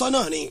kọ́sọ́kọ́sọ́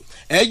náà ni.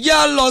 ẹ jẹ́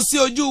á lọ sí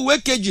ojú ìwé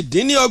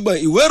kejìdínlọ́gbọ̀n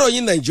ìwé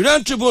ìròyìn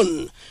Nigerian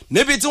Tribune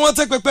níbi tí wọ́n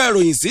tẹ́ pẹpẹ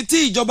ìròyìn sí tí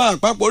ìjọba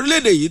àpapọ̀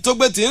orílẹ̀-èdè yìí tó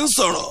gbé ti ń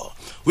sọ̀rọ̀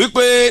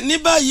wípé ní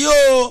báyìí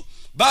o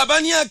bàbá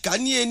ní àká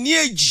ní ení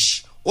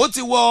èjì ó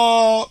ti wọ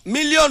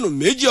mílíọ̀nù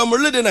méjì ọmọ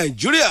orílẹ̀-èdè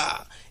Nàìjíríà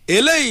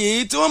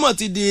eléyìí tí wọ́n mọ̀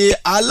ti di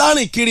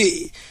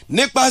alárìnkiri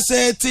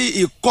nípasẹ̀ ti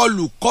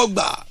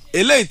ìkọlùkọgbà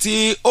eléyìí tí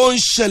ó ń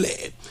ṣẹlẹ̀.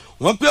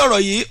 wọ́n pé ọ̀rọ̀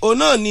yìí òun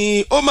náà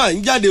ni ó máa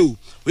ń jáde o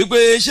wípé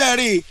iṣẹ́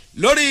rí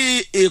lórí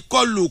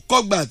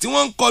ìkọlùkọgbà tí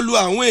wọ́n ń kọlu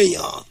àwọn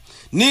èèyàn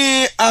ní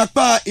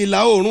apá ìlà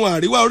oòrùn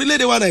àríwá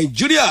orílẹ̀-èdè wa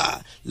Nàìjíríà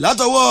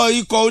látọwọ́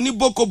ikọ̀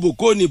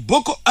oníbókobòkó ní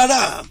Boko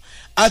Haram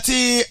àti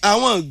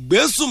àwọn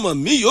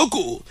gbésùmọ̀mí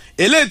yòókù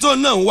eléyìí tó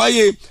náà ń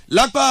wáyé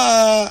lápá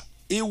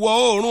ìwọ̀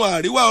oòrùn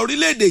àríwá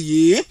orílẹ̀-èdè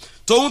yìí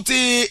tóun ti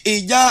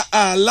ìjà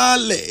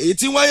àlàálẹ̀ èyí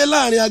tí wáyé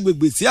láàrin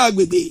agbègbè sí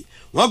agbègbè.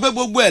 wọ́n pé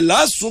gbogbo ẹ̀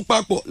lásùn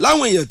papọ̀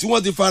láwọn èèyàn tí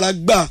wọ́n ti fara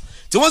gbà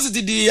tí wọ́n sì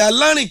ti di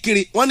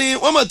alárìnkiri. wọ́n ní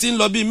wọ́n mọ̀ ti ń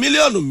lọ bíi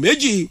mílíọ̀nù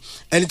méjì.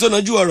 ẹni tó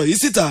nájú ọ̀rọ̀ yìí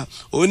síta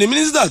òun ni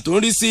mínísítà tó ń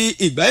rí sí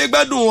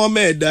ìgbáyégbádùn ọmọ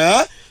ẹ̀dá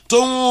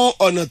tóun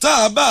ọ̀nà tá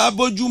a bá a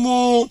bójúmu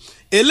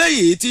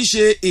eléyìí ti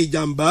ṣe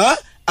ìjàmbá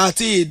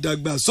àti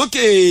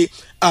ìdàgbàsókè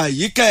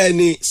àyíká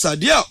ẹni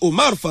Sadiya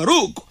Umar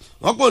Farouk.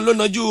 wọ́n pọ̀ ló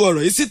nájú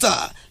ọ̀rọ̀ yìí síta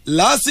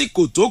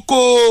lásìkò tó kó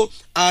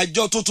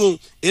àjọ tuntun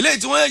eléyìí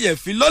tí wọ́n yẹ̀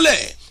fi lọ́lẹ̀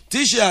tí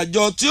í ṣe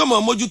àjọ tí ó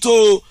mọ̀ mójútó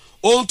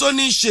ohun tó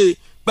ní í ṣe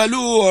pẹ̀lú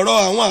ọ̀rọ̀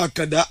àwọn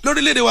àkàndá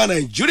lórílẹ̀‐èdè wa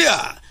Nàìjíríà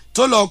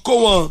tó lọ kó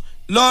wọn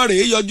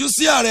lọ́ọ̀rẹ́ yọjú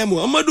sí ààrẹ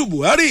Muhammadu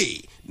Buhari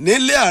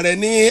nílé ààrẹ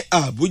ní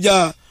Àbújá.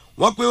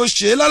 wọ́n pé ó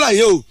ṣe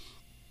lálàyé o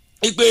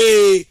ìpè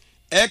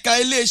ẹ̀ka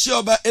iléeṣẹ́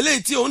ọba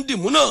eléyìí tí òun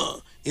dìmú náà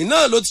iná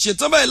ló ti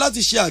ṣetán báyìí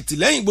láti ṣe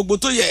àtìlẹ́yìn gbogbo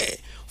tó yẹ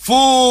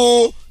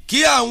fún kí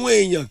àwọn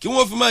èèyàn kí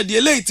wọ́n fi máa di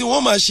eléyìí tí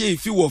wọ́n máa ṣe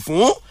ìfiwọ̀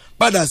fún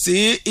padà sí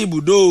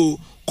ibùdó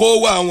kó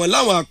wá àwọn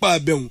láwọn apá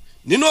abẹ́hùn.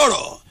 nínú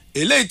ọ̀rọ̀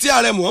eléyìí tí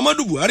ààrẹ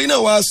Muhammadu Buhari náà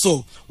wá sọ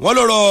wọ́n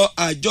lọ́rọ̀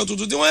àjọ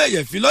tuntun tí wọ́n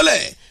yẹ̀ fi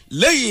lọ́lẹ̀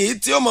léyìí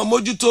tí ó máa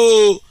mójútó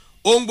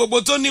ohun gbogbo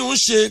tó ní ń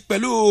ṣe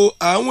pẹ̀lú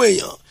àwọn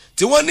èèyàn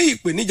tí wọ́n ní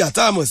ìpèníjà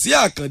tá a mọ̀ sí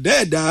àkàndá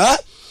ẹ̀dá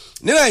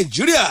ní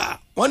Nàìjíríà.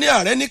 wọ́n ní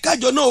ààrẹ ní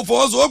kájọ náà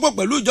fọwọ́sowọ́pọ̀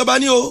pẹ̀lú ìjọba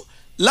ní o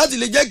láti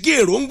lè jẹ́ kí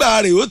èròǹgbà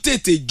rẹ̀ ó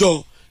tètè jọ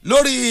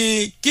lórí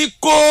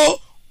kíkó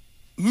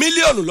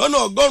mílíọ̀nù lọ́nà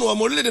ọgọ́rùn-ún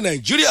ọmọ orílẹ̀-èdè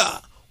Nàìjíríà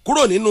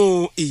kúrò nínú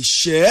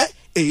ìṣẹ́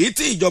èyí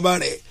tí ìjọba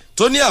rẹ̀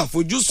tó ní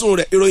àfojúsùn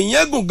rẹ̀. ìròyìn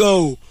yẹn gùn gan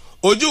o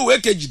ojú ìwé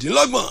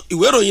kejìdínlọ́gbọ̀n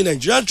ìwé ìròyìn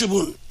Nigerian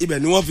Tribune ibẹ̀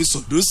ni wọ́n fi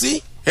sọ̀dú sí.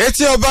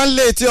 etí ọba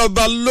ńlẹ̀ etí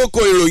ọba lóko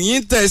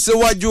ìròyìn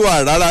tẹ̀síwájú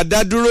àràrà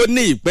dádúró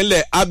ní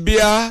ìpínlẹ̀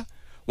Abia.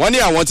 wọ́n ní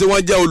àwọn tí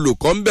wọ́n jẹ́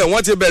olùkọ́ ń bẹ̀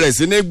wọ́n ti bẹ̀rẹ̀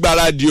sí ní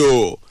gbáradì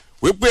o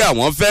wípé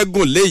àwọn fẹ́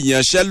gùn lé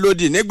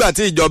ìyanṣẹ́lódì nígbà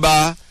tí ìjọba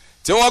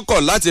tí wọ́n kọ̀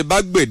láti bá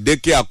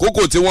gbèdéke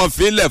àkókò tí wọ́n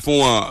fi lẹ̀ fún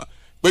wọn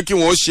pé kí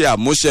wọ́n ṣe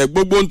àmúṣe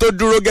gbogbo ohun tó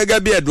dúró gẹ́gẹ́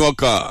bí ẹ̀dùn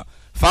ọkàn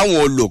fáwọn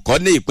olùkọ́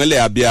ní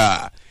ìpínlẹ̀ Abia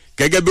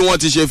gẹ́gẹ́ bí wọ́n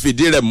ti ṣe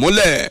fìdí rẹ̀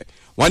múlẹ̀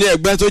wọ́n ní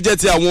ẹgbẹ́ tó jẹ́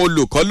ti àwọn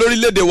olùkọ́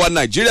lórílẹ̀‐èdè wa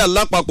Nàìjíríà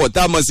lápapọ̀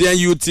tá a mọ̀ sí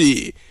NUT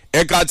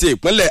ẹ̀ka ti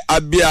ìpínlẹ̀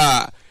Abia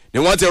ni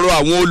wọ́n ti rọ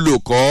àwọn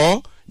olùkọ́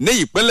ní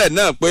ìpínlẹ̀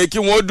náà pé kí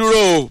wọ́n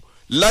dúró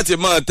láti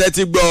máa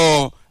tẹ́tí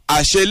gbọ́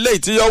àṣẹ ilé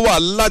tí yóò wà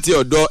láti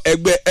ọ̀dọ̀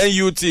ẹgbẹ́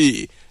NUT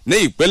ní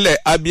ìpínlẹ̀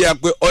Abia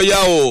pé ọ̀yá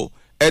o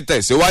ẹ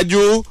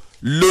tẹ̀síwájú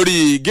lórí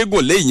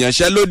gígùn lé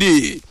ìyanṣẹ́lódì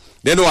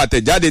nínú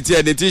àtẹ̀jáde tí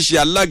ẹni tí í ṣe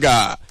alága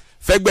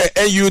fẹ́gbẹ́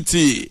NUT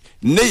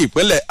ní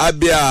ìpínlẹ̀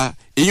Abia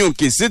ìyún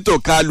Kizito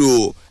Kalu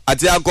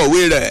àti akọ̀wé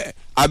rẹ̀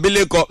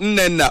abilékọ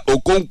Nnenna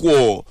Okonkwo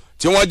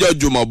tí wọ́n jọ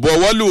jùmọ̀ bu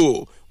ọwọ́ lù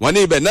wọ́n ní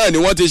ibẹ̀ náà ni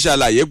wọ́n ti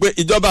ṣàlàyé pé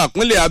ìjọba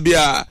ìpínlẹ̀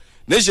Abia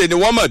níṣe ni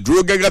wọ́n mọ̀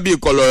dúró gẹ́gẹ́ bí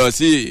ìkọlọ̀rọ̀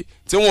sí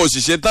tí wọn ò sì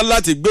ṣe tán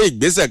láti gbé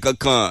ìgbésẹ̀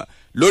kankan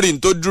lórí ní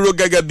tó dúró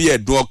gẹ́gẹ́ bí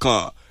ẹ̀dùn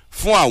ọkàn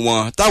fún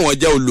àwọn táwọn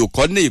jẹ́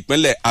olùkọ́ ní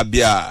ìpínlẹ̀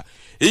Abia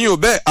ìyún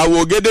bẹ́ẹ̀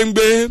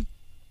àwògedengbe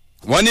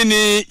wọ́n ní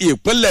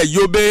ìpínlẹ̀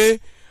Yobe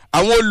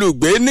àwọn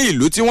olùgbé ní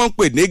ìlú tí wọ́n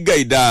pè ní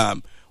Gaidam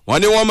wọ́n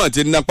ní wọ́n mọ̀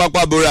ti na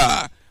pápá bora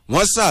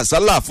wọ́n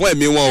sàsálà fún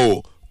ẹ̀mí wọn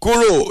o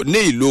kúrò ní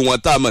ìlú wọn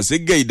tá a mọ̀ sí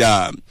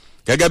Gaidam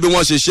gẹ́gẹ́ bí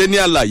wọ́n ṣe ṣe ní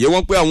àlàyé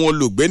wọ́n pé àwọn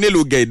olùgbé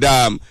nílùú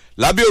Gaidam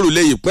lábẹ́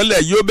òrùlé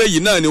ìpínlẹ̀ Yobe yìí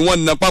náà ni wọ́n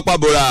na pápá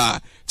bora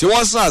tí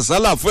wọ́n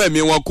sàsálà fún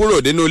ẹ̀mí wọn kúrò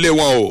nínú ilé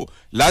wọn o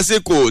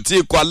lásìkò tí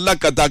ikọ̀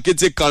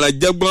alákatakítí kanran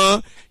jẹ́gbọ́n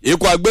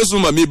ikọ̀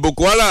agbésùnmọ̀mí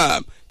Boko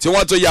Haram tí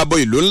wọ́n tó yabo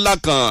ìlú ńlá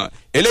kan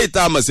eléyìí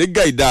tá a mọ̀ sí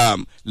Gaidam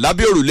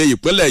lábẹ́ òrùlé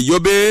ìpínlẹ̀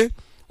Yobe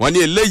wọ́n ní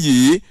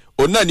eléyìí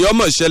òun náà ni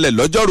ọmọ ìṣẹ̀lẹ̀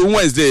lọ́jọ́rú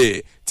Wednesday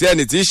tí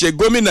ẹni tí í ṣe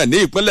gómìnà ní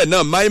ìpínlẹ̀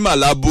náà Mai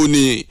Mala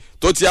Buni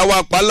tó ti wá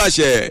pa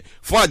láṣẹ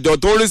fún àjọ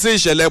tó ń rí sí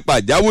ìṣẹ̀lẹ̀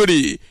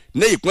pàjáwìrì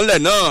ní ìpínlẹ̀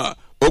náà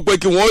ó pé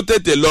kí wọ́n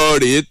tètè lọ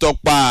rèé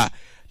tọpa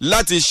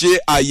láti ṣe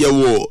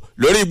àyẹ̀wò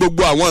lórí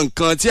gbogbo àwọn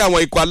nǹkan tí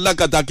àwọn ikọ̀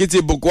alákatakítí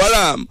Boko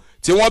Haram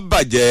tí wọ́n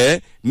bàjẹ́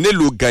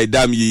nílùú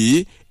Gaidam yìí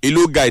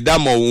ìlú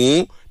Gaidam ọ̀hún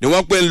ni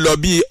wọ́n pé ń lọ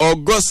bí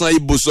 100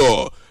 ibùsọ̀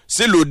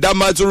sílùú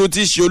Damaturu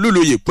tí í ṣe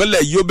olúlu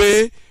ìpínlẹ̀ Yobe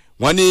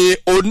wọ́n ní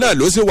òun náà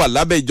ló sì wà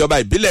lábẹ́ ìjọba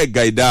ìbílẹ̀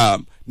Gaidam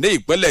ní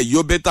ìpínlẹ̀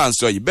Yobe tá à ń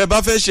sọ yìí bẹ́ẹ̀ bá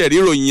fẹ́ ṣẹ̀rí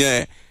ìròyìn yẹn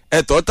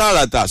ẹ̀tọ́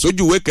tààràtà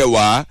sójú ìwé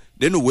kẹwàá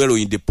nínú ìwé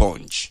ìròyìn The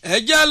Punch. ẹ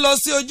jẹ́ lọ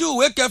sí ojú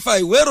ìwé kẹfà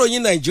ìwé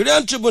ìròyìn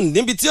Nigerian Tribune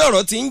níbi tí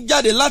ọ̀rọ̀ ti ń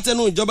jáde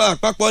látẹnu ìjọba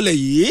àpapọ̀ lẹ̀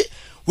yìí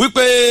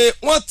wípé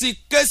wọ́n ti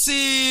ké sí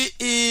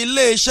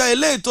iléeṣẹ́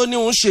ilé tó ní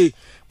òun ṣe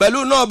pẹ̀lú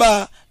nọ́ọ̀bà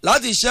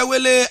láti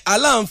ṣẹ́wélé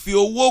aláǹfi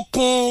owó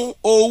kún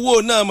owó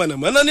náà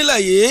mọ̀nàmọ́ná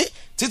nílẹ̀ yìí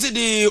títí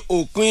di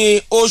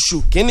òpin oṣù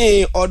kínní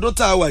ọdún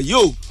tá a wà yìí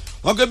o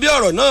wọ́n pe bí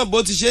ọ̀rọ̀ náà bó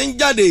ti ṣe ń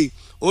jáde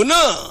òun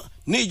náà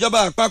ní ìjọba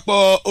àpapọ̀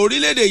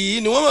orílẹ̀-èdè yìí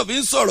ni wọ́n mọ̀ fi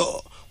ń sọ̀rọ̀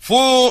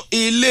fún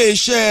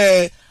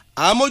iléeṣẹ́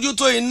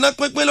àmójútó iná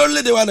pínpín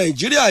lórílẹ̀-èdè wa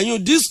Nàìjíríà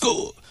yún disco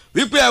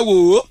wípé ẹ wò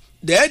ó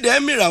dẹ́ẹ̀dẹ́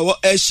mìràwọ̀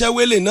ẹ̀ṣẹ́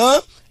wélé náà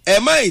ẹ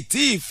má ì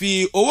tí ì fi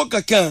owó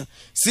kankan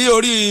sí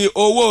orí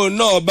owó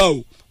náà bá o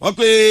wọ́n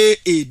pe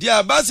ìdí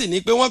abásì ni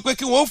pé wọ́n pé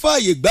kí wọ́n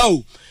fààyè gbà o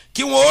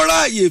kí wọ́n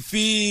ráàyè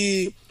fi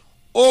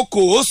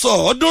okòó sọ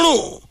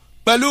ọdúnrún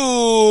pẹ̀lú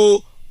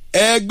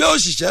ẹgbẹ́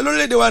òṣìṣẹ́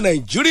lórílẹ̀‐èdè wa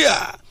Nàìjíríà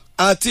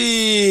àti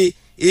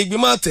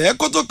ìgbìmọ̀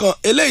tẹ̀ẹ́kótó kan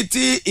eléyìí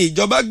tí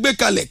ìjọba gbé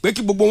kalẹ̀ pé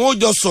kí gbogbo wọn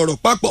jọ sọ̀rọ̀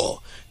papọ̀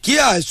kí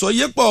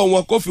àìsọyépọ̀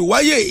wọn kó fi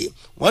wáyé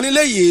wọ́n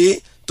nílé yìí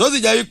tó sì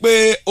jẹ́ wípé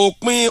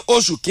òpin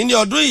oṣù kínní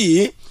ọdún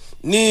yìí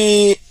ni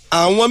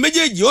àwọn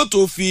méjèèjì ó tó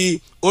fi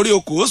orí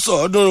okòó sọ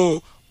ọdúnrún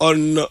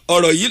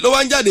ọ̀rọ̀ yìí ló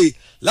wá ń jáde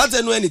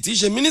látẹnu ẹni tí í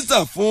ṣe mínísítà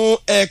fún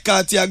ẹ̀ka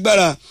ti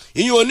agbára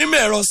ìyún onímọ̀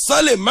ẹ̀rọ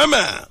Sálẹ̀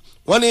Mama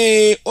wọ́n ní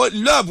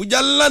ìlú Àbújá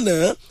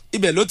lánàá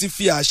ibẹ̀ ló ti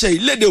fi àṣẹ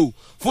ìlédè o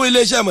fún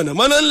iléeṣẹ́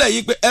mọ̀nàmọ́ná ńlẹ̀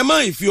yìí pé ẹ má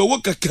ìfi owó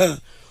kankan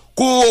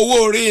kún owó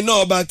orí iná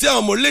ọba tí àwọn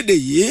ọmọ orílẹ̀-èdè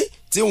yìí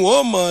tí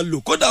wọ́n mọ̀ lò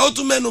kódà ó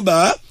tún mẹ́nu bà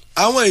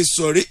àwọn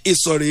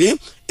ìsọ̀rí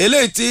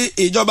eléyìí tí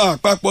ìjọba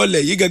àpapọ̀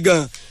lẹ̀ yìí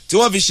gangan tí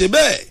wọ́n fi ṣe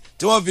bẹ́ẹ̀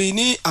tí wọ́n fi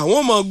ní àwọn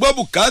ọmọ gbọ́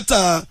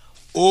bùkátà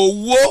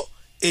owó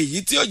èyí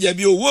tí ó jẹ́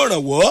bí owó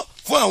ìrànwọ́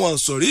fún àwọn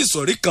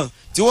ìsọ̀rí kan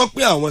tí wọ́n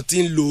pín àwọn tí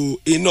ń lo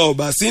iná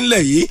ọba sí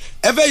ńlẹ̀ yìí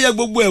ẹ fẹ́ yẹ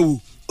gbogbo ẹ̀ wò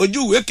ojú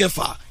ìwé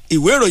kẹfà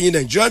ìwé ìròyìn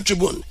Nigerian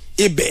Tribune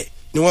ibẹ̀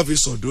ni wọ́n fi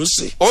sọ̀dọ̀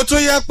sí. ó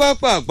tún yá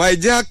pápá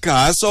ìjẹ́ àká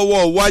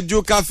sọ́wọ́ iwájú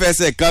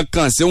káfẹsẹ̀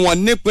kankan sí wọn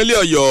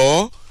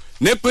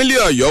nípínlẹ̀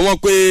Ọ̀yọ́ wọ́n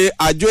pé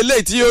àjọ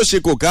eléyìí tí yóò ṣe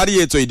kò kárí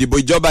ètò ìdìbò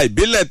ìjọba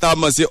ìbílẹ̀ tá a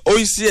mọ̀ sí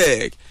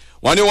OISEC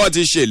wọ́n ní wọ́n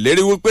ti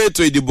ṣèlérí wípé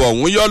ètò ìdìbò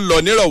ọ̀hún yóò lọ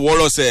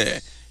nírọ̀wọ́rọ̀sẹ̀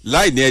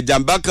láì ní ẹja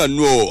ń bá kan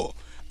nù o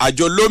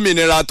àjọ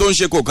lómìnira tó ń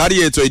ṣe kò kárí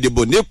ètò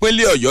ìdìbò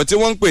nípínlẹ̀ Ọ̀yọ́ tí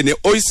wọ́n ń pè ní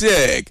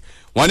OISEC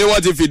wọ́n ní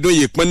wọ́n ti fìdún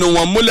ìpinnu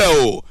wọn múlẹ̀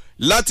o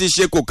láti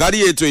ṣe kò kárí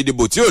ètò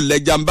ìdìbò tí ò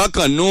lẹ́jà ń bá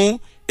kan nù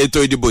ètò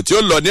ìdìbò tí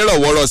ó lọ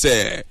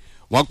nírọ̀wọ́rọ̀sẹ̀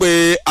wọ́n pé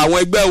àwọn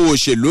ẹgbẹ́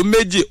òṣèlú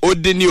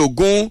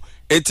 20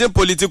 18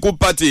 political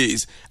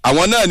parties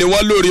àwọn náà ni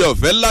wọ́n lórí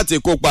ọ̀fẹ́ láti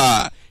kópa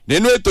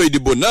nínú ètò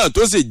ìdìbò náà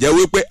tó sì jẹ́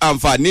wípé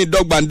àǹfààní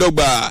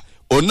dọ́gbandọ́gba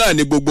òun náà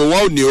ni gbogbo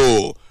wọn ò ní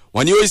o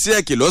wọ́n ní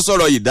Isiaka ló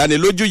sọ̀rọ̀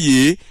ìdánilójú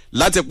yìí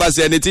láti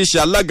pàṣẹ ẹni tí í ṣe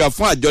alága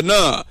fún àjọ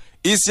náà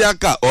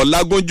Isiaka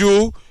Ọlágúnjú.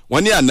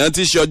 wọ́n ní àná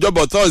tí í ṣe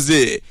ọjọ́bọ̀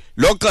Thursday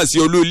lọ́kàn sí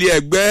olú ilé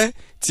ẹgbẹ́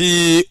ti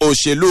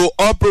òṣèlú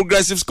All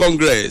Progressives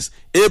Congress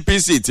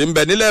APC tí ń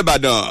bẹ nílẹ̀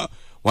Ìbàdàn.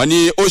 wọ́n ní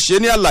ó ṣe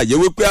ní àlàyé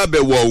wípé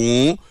àbẹ̀wò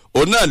ọ̀hún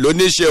òun náà ló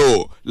ní ṣe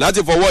o láti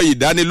fọwọ́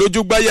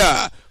ìdánilójú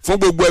gbáyà fún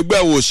gbogbo ẹgbẹ́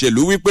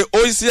òṣèlú wípé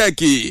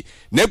Isiaka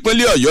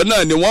nípínlẹ̀ Ọ̀yọ́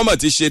náà ni wọ́n mọ̀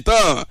ti ṣe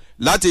tán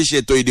láti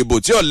ṣètò ìdìbò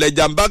tí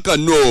ọ̀lẹ́jà ń bá kàn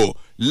nù o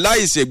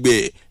láì ṣègbè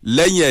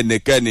lẹ́yìn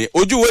ẹnikẹ́ni.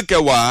 ojúwé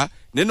kẹwàá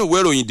nínú ìwé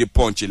ìròyìn The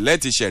Punch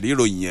lẹ́ẹ̀tì ṣẹ̀rí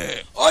ìròyìn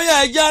ẹ̀. ó yá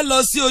ẹja lọ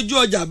sí ojú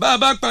ọjà bá a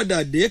bá padà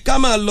dé ká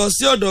máa lọ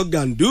sí ọ̀dọ̀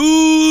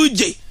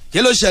Ganduje kí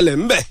ló ṣẹlẹ̀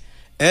ńbẹ̀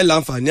ẹ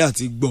láǹfààní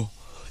àti gbọ́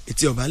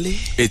etí ọba lé.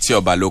 etí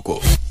ọba lóko.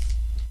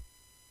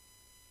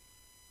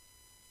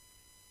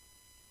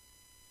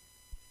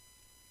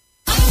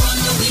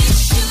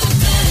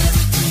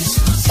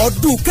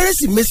 ọdún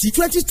kérésìmesì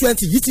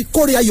 2020 yìí ti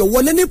kórè ayọ̀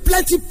wọlé ní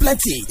plenty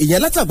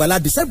ìyẹn látàgbàlá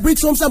Design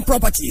Bricks Homes and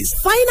Properties.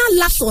 final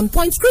last on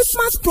point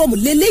Christmas promo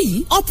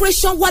lélẹ́yìí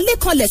operation wọlé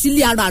kanlẹ̀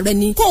sílé ara rẹ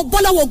ni kó o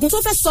bọ́ lọ́wọ́ ogun tó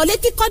fẹ́ sọ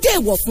létí kọ́dé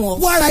ìwọ̀ fún ọ.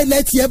 wàá ra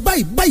ilẹ̀ tiẹ̀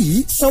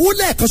báyìí sanwó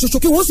lẹ́ẹ̀kan ṣoṣo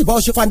kí wọ́n sì bá ọ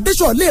ṣe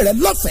foundation ilé rẹ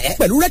lọ́fẹ̀ẹ́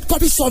pẹ̀lú red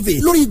copy survey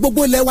lórí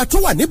gbogbo ilẹ̀ wa tó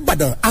wà ní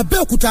Ìbàdàn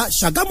Abẹ́òkúta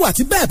Ṣàgámù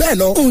àti bẹ́ẹ̀ bẹ́ẹ̀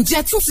lọ.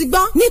 ǹjẹ́ tún ti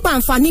gbọ́ nípa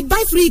àǹfààní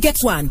buy three get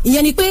one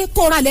ìyẹn ni pé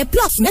kó o ra lẹ̀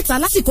plus mẹ́ta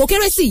lásìkò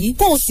kérésì yìí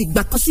kó o sì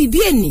gbà kan sí bí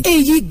ènì.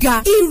 èyí ga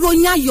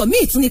ìròyìn ayọ̀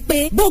míì tún ni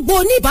pé gbogbo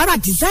oníbàárà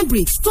Design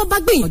Bricks tó bá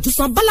gbìyànjú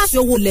san bálàsì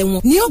owó lẹ́wọ̀n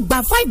ni ó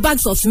gba 5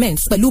 bags of cement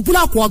pẹ̀lú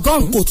búlọ̀kù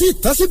 100. kò tí ì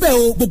tán síbẹ̀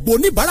o gbogbo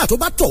oníbàárà tó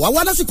bá tọ̀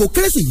wá lásìkò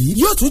kérésì yìí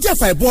yóò tún jẹ́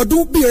fàìbọn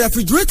ọdún bíi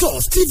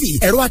refrigerators TV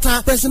ẹ̀rọ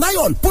ata pressing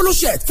iron polo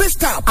shirt face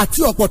cap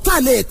àti ọ̀pọ̀ tá a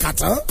lè kà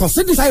tán. kàn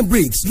sí Design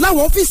Bricks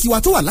láwọn ọ́fíìsì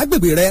wa tó wà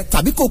lágbègbè rẹ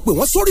tàbí kó pè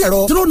wọ́n sórí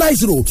ẹ̀rọ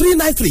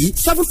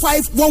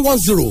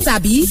 090-393-75110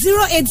 tàbí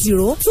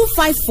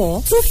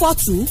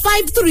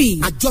 080-254-242-53.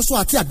 àjọsọ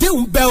àti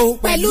àdéhùn bẹ́ o.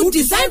 pẹ̀lú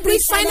Design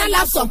Bricks final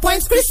lapse on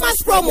point Christmas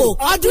promo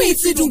ọdún yìí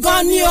ti dùn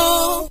gan ni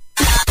o.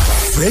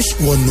 Fresh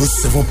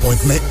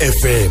 107.9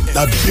 FM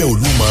lábẹ́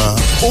Olúmọ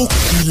ó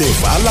kilẹ̀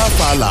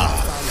fàlàfàlà.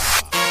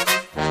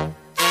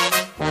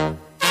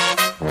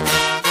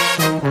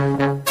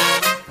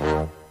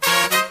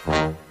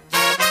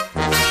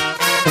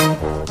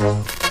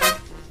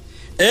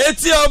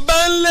 etí ọba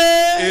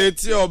ńlẹ̀.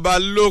 etí ọba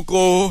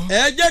lóko.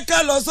 ẹ jẹ́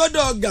ká lọ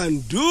sọ́dọ̀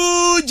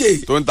Ganduje.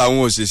 tó ń ta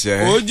àwọn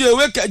òṣìṣẹ́. ojú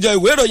ewé kẹjọ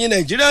ìwé ìròyìn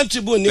Nigerian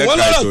Tribune ni wọ́n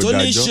lọ́rọ̀ tó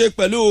ní í ṣe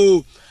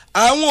pẹ̀lú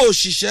àwọn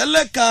òṣìṣẹ́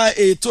lẹ́ka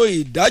ètò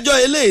ìdájọ́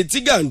eléyìí tí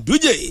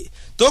Ganduje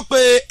tó pé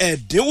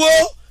ẹ̀dínwó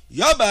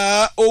yọ̀bà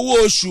owó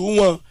oṣù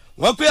wọn.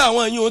 wọ́n pé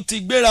àwọn yìí ti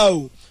gbéra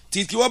o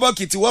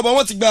kìtìwọ́bọ̀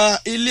wọ́n ti gba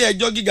ilé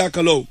ẹjọ́ gíga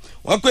kan lọ.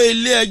 wọ́n pé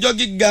ilé ẹjọ́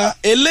gíga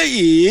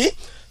eléyìí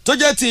tó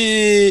jẹ́ ti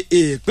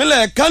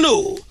ìpínlẹ̀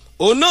Kano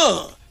òun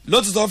náà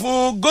ló ti sọ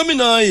fún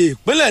gómìnà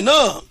ìpínlẹ̀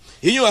náà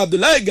ìyún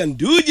Abdullahi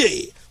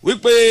Ganduje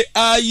wípé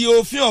ààyè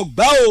òfin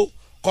ọ̀gbá o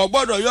kò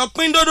gbọ́dọ̀ yọ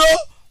píndódó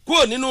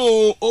kúrò nínú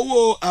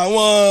owó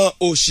àwọn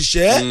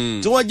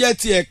òṣìṣẹ́ tí wọ́n jẹ́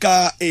ti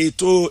ẹ̀ka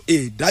ètò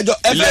ìdájọ́.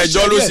 ilé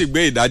ẹjọ́ ló sì gbé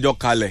ìdájọ́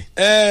kalẹ̀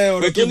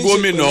pé kí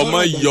gómìnà ọmọ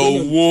yọ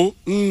owó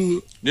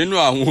nínú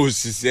àwọn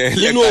òṣìṣẹ́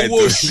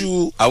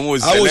àwọn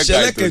òṣìṣẹ́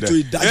lẹ́ka ètò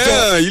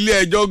ìdájọ́. ilé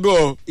ẹjọ́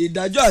gan.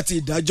 ìdájọ́ àti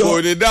ìdájọ́. kò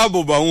ní dáàbò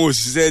bò àwọn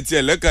òṣìṣẹ́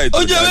tiẹ̀ lẹ́ka ètò ìdájọ́.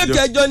 ó jẹ́ ewé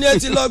kẹjọ ni ẹ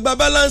ti lọ gba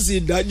báláǹsì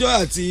ìdájọ́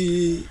àti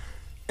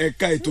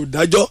ẹ̀ka ètò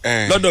ìdájọ́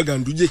lọ́dọ̀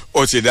Ganduje. ó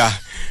ti dá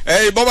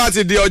bọ́ bá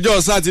ti di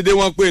ọjọ́ sátidé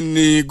wọ́n pè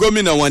ní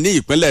gómìnà wọn ní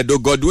ìpínlẹ̀ Èdó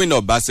Godwin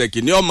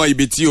Obaseki ní ọmọ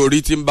ibi tí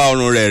orí ti ń bá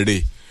ọrùn rẹ̀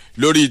rè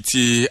lórí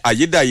ti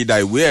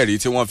àyídàyídà ìwé ẹ̀rí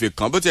tí wọ́n fi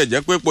kàn bó tiẹ̀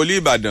jẹ́ pé poli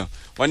Ìbàdàn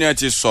wọ́n ní ẹ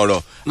ti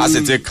sọ̀rọ̀ a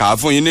sì ti kà á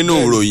fún yín nínú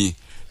ìròyìn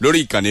lórí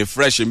ìkànnì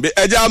Fresh ń bẹ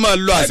ẹjẹ́ a máa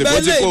lo àsìkò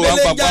tí kò wá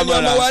pápá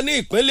mọ́ra. ọmọ wa ní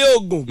ìpínlẹ̀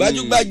Ògùn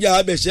gbajúgbajà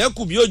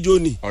abẹ̀ṣẹ́kù bí òjò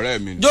ni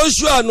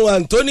Joshua nu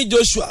Anthony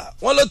Joshua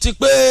wọ́n ló ti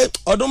pé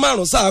ọdún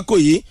 5 sáàkó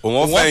yìí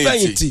òun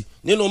fẹ̀yìntì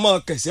nínú mọ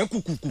kẹsẹ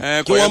kùkùkù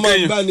kí wọn máa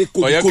gbá ní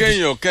kòbíkòbí. ọ̀yẹ́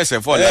kéèyàn kẹsẹ̀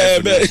fọ́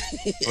láìpẹ́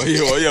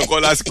ọ̀yẹ́ kọ́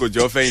lásìkò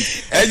jọ fẹ́yìntì.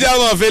 ẹjẹ́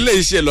àwọn ọ̀fẹ́ lè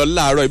ṣe lọ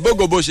láàárọ̀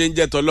ìbógo bó ṣe ń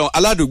jẹ́ tọ́lọ́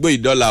aládùúgbò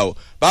ìdọ́là o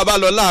bàbá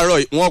lọ láàárọ̀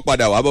wọ́n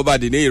padà wá bọ́ bá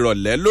di ní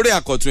ìrọ̀lẹ́ lórí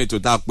àkọ́tún ètò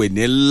tá a pè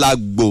ní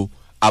lágbo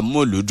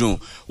amúlùdùn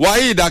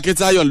Waheed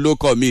Akitayo ló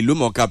kọ mi ìlú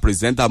mọ̀ọ́ká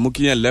pírẹsẹ́ńtà mú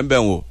kíyẹn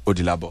lẹ́ńbẹ̀wò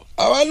òdìlábọ̀.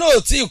 àwa náà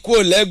tí ì kú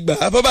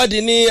lẹ́gbàá bọ́bá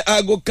di ní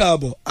aago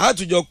káàbọ̀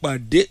àtúnjọ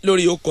pàdé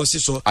lórí okọ̀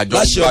sísọ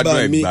láṣẹ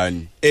ọba mi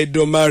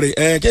Èdùmàrè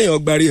kéèyàn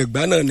gbárí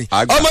ẹ̀gbá náà ni.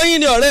 ọmọ yín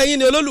ni ọ̀rẹ́ yín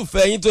ni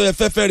olólùfẹ́ yín tó yẹ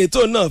fẹ́fẹ́ rè tó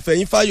náà fẹ́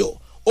yín Fáyọ̀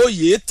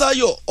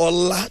Oyètáyọ̀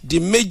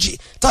Ọládìméjì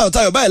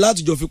Táyọ̀ báyìí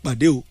látúnjọ fi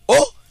pàdé o ó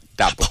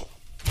dàbọ̀.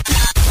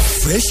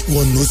 Fresh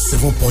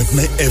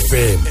 107.9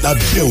 FM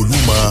lábẹ́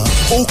Olúmọ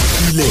ó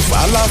kilẹ̀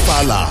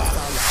fàlàfàlà.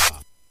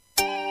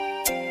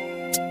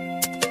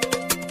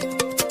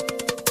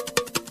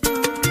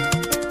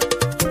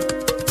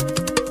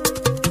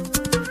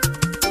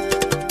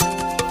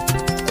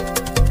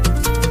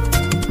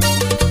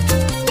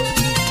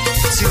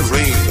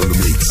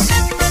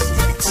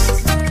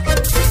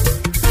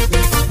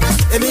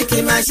 èmi kì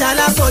í máa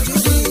ṣaláfojú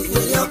sí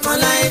èèyàn kan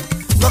láyé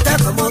mo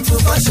kẹ́kọ̀ọ́ mo tún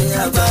kọ́ ṣe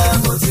àgbà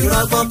mo ti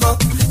rọ́gbọ́n bọ́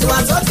ìwà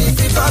tó fi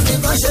kíkọ́ mi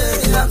kọ́ ṣe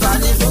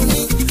àǹfààní fún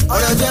mi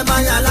ọ̀rọ̀ jẹ́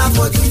máa yà lápá.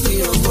 ṣàlàfojú di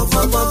òkò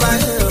fọgbọ́n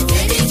báyé o.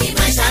 èmi kì í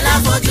máa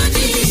ṣàlàfojú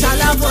di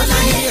ṣàlàfọ́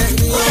láyé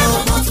ẹ̀mí o.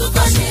 ọmọ tún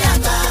kọ́ ṣe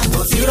àgbà kò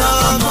sí rọ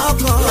ọmọ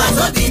kan. ìwà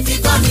tóbi tí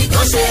kọ́ mi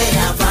kò ṣe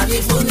àǹfààní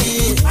fún mi.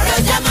 ọ̀rọ̀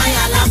jẹ́ máa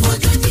yà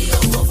láfojú di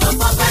òkò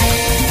fọgbọ́n báyé.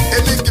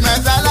 èmi kì í máa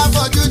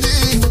ṣàlàfojú di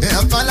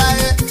èèyàn kan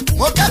láyé.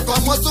 mo kẹ́kọ̀ọ́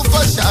mo tún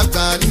kọ́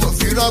ṣàgbà ni mo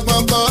fi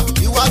rọ́gbọ́n kọ́.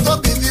 ìwà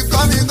tóbi tí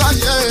kọ́ mi kọ́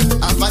ṣe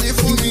àǹfààní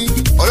fún mi.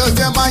 ọ̀rọ̀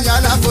jẹ́ máa yà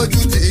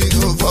láfojú di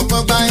òkò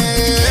fọgbọ́n báyé.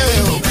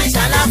 èmi kì í máa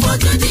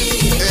ṣàlàfojú di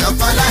èèyàn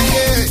kan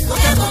láyé. mo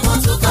kẹ́kọ̀ọ́ mo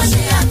tún kọ́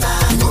ṣe àgbà.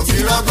 mo fi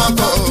rọ́gbọ́n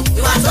kọ́.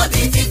 ìwà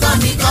tóbi tí kọ́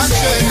mi kọ́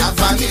ṣe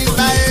àǹfààní fún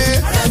mi.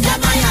 ọ̀rọ̀ jẹ́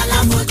máa yà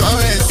láfojú di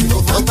kọ́rẹ́sì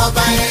òkò fọgbọ́n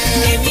báyé.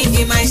 èmi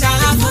kì í máa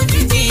ṣàlàfojú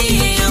di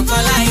èèyàn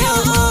kan láyé o.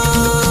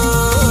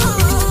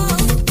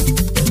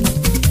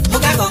 mo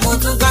kẹ́kọ̀ọ́ mo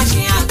tún kọ́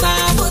ṣe àgbà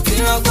mo ti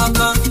rọ́gbọ́n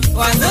kọ́.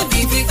 ìwà tóbi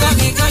tí kọ́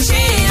mi kọ́ ṣe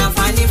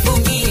àǹfààní fún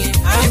mi.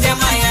 ọ̀rọ̀ jẹ́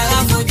máa yà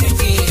láfojú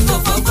di òkò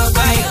fọgbọ́n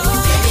báyé o.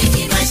 èmi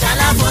kì í máa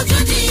ṣàlàfojú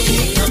di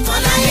èèyàn kan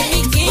láyé. èmi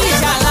kì í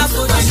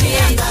ṣàlàfojú di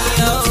èèyàn kan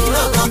láyé.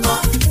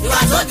 ìwà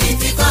tóbi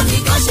tí kọ́ mi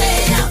kọ́ ṣe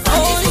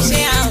àǹfààní fún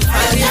mi.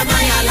 ọ̀rọ̀ jẹ́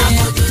máa yà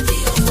láfojú di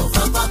òkò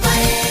fọgbọ́n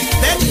báyé.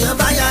 bẹ́ẹ̀ni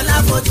ọba yà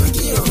láfojú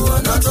di òkò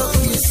ọ̀nà tó ń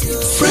yí sí o.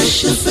 Fresh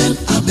FM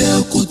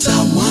Abẹ́òkúta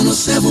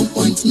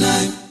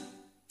 107.9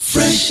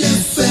 Fresh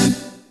FM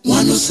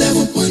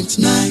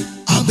 107.9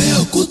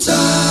 Abẹ́òkúta.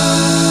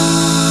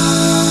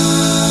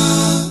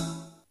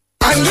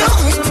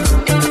 àyẹ̀kùn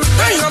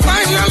lẹ́yìn bá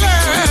yẹn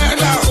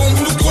lẹ́ẹ̀dá ohun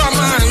burúkú a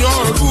máa yọ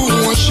ọ̀rú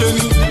wọn ṣe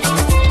ni.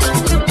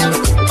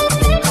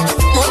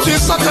 mo ti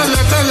sọ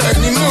tẹ́lẹ̀tẹ́lẹ̀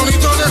nínú orin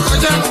tó lè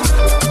kọjá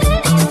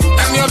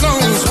ẹni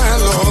ọlọ́run fẹ́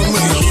lọ ọmọ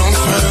èèyàn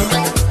fẹ́.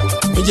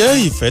 ǹjẹ́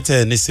ìfẹ́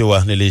tẹ̀ ní sí wa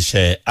nílé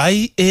iṣẹ́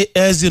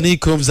IAS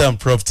Unique Homes and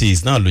Properties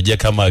náà ló jẹ́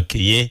ká máa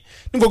kéye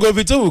ní gbogbo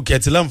ibi tó wù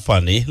kẹ́tì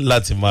láǹfààní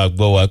láti máa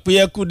gbọ́ wa pé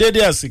ẹ kú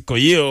dédé àsìkò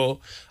yìí o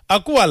a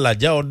kú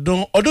àlàjá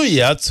ọdún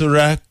yìí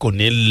àtúrà kò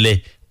ní lẹ̀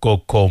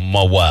kọ̀kọ̀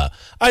mọ̀ wá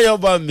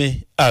ayọ̀bá mi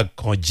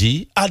àkànjí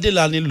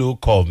adélani ló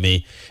kọ́ mi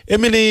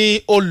èmi ni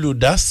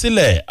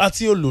olùdásílẹ̀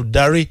àti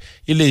olùdarí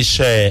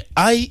iléeṣẹ́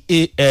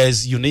IAS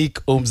Unique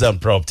Homes and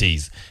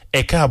Properties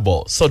ẹ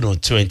káàbọ̀ sọ́dún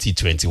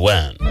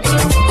 2021.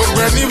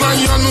 gbogbo ẹni máa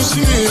yọnu sí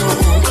mi o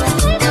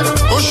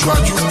ó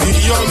ṣáájú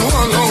ìyọnu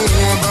ọlọ́run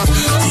ọba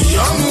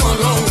ìyọnu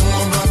ọlọ́run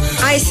ọba.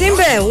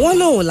 àìsínbẹ̀ wọ́n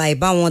lòun láì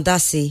bá wọn dá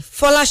sí i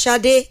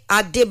fọláṣadé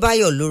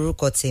adébáyọ̀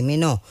lórúkọ tèmi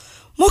náà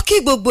mo kí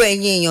gbogbo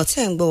ẹ̀yin èèyàn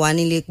tẹ́ ń gbọ́ wa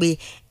nílé pé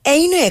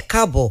ẹ̀yin náà ẹ̀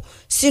káàbọ̀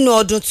sínú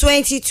ọdún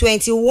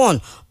 2021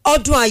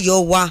 ọdún ayọ̀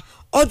wa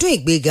ọdún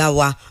ìgbéga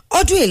wa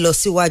ọdún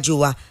ìlọsíwájú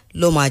wa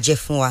ló máa jẹ́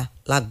fún wa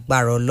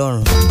lágbára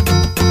ọlọ́run.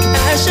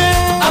 ẹ ṣe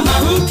a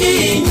máa ń kí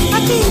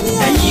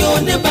ẹ̀yin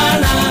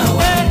oníbàárà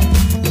wa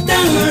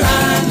dáhùn ra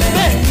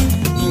lẹ̀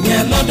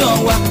ìyẹn lọ́dọ̀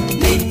wa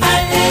ní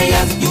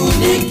IAS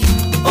Unique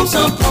Homes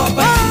and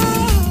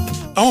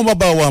Properties. àwọn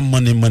bàbá wa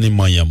mọ̀nìmọ̀nì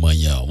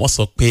mọ̀yàmọ̀yà wọ́n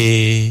sọ pé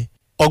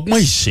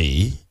ọgbọ́n ìṣe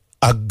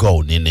àgọ́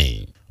òní ni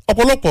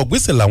ọ̀pọ̀lọpọ̀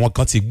gbèsè làwọn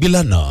kan ti gbé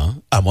lánàá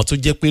àmọ́ tó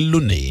jẹ́ pé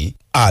lónìí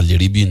a lè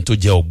rí bí n tó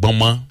jẹ́ ọgbọ́n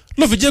mọ́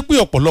ló fi jẹ́ pé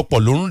ọ̀pọ̀lọpọ̀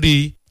ló ń rí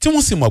tí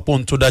wọ́n sì mọ̀ pé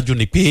ohun tó dájú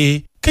ni pé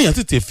kéèyàn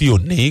tètè fi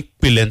òní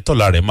pilẹ̀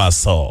ńtọ́la rẹ̀ máa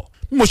sọ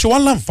bí mo ṣe wá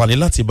láǹfààní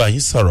láti bá yín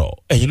sọ̀rọ̀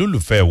ẹ̀yin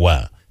lólùfẹ́ wa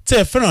tẹ́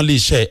ẹ fẹ́ràn lè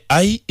ṣe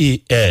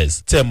IAS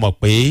tẹ́ ẹ mọ̀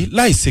pé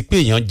láìsí pé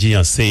èèyàn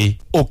jiyàn sí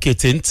òkè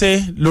téńté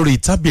lórí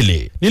tábìlì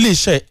nílé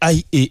iṣẹ́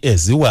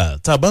IAS wà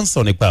tá a bá ń sọ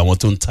nípa àwọn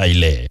tó ń ta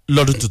ilẹ̀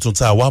lọ́dún tuntun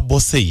tá a wá bọ́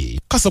sí yìí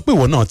ká sọ pé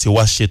ìwọ náà ti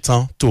wá ṣe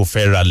tán tó o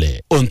fẹ́ ralẹ̀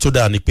ohun tó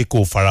dáa ni pé kó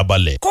o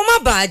farabalẹ̀. kó má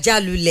bàa já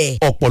lulẹ̀.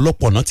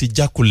 ọ̀pọ̀lọpọ̀ náà ti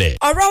jákulẹ̀.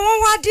 ọ̀rọ̀ wọn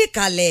wá dì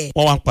kalẹ̀.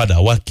 wọ́n wá ń padà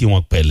wá kí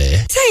wọn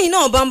pẹ̀lẹ́. tẹ́yìn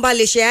náà bá ń bá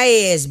lè ṣe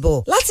IAS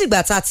bọ̀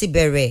látìgbà tá a ti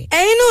bẹ̀rẹ̀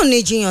ẹ̀yin náà ní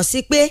jiyàn sí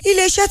pé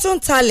iléeṣẹ́ tó ń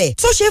talẹ̀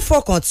tó ṣe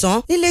fọkàn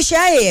tán níléeṣẹ́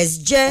IAS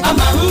jẹ́. a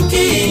máa ń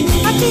kí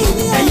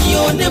ẹ̀yin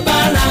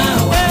oníbàárà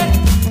wa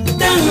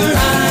dáhùn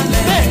ra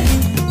lẹ̀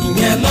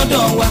ìyẹn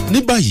lọ́dọ̀ wa. ní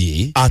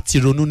báyìí a ti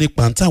ronú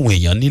nípa táwọn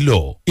èèyàn nílò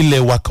ilẹ̀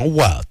wa kan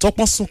wà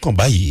tọ́pọ́n súnkàn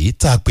báyìí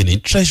tá a pè ní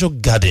Treasure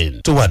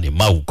Garden tó wà ní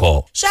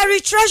Máwùkọ́. Sherry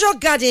Treasure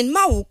Garden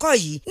Máwùkọ́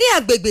yìí ní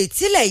agbègbè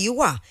ìtílẹ̀ yìí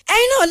wà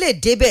ẹ̀yin náà lè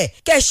débẹ̀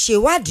kẹ́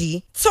ṣèwádìí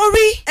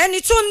torí ẹni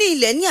tó ní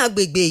ilẹ̀ ní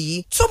agbègbè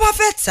yìí tó bá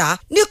fẹ́ tà á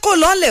ní kó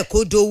lọ́lẹ̀ kó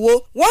dowó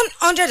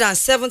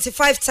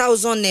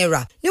 175,000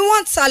 naira ni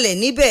wọ́n ń talẹ̀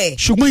níbẹ̀.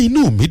 ṣùgbọ́n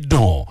inú mi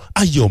dùn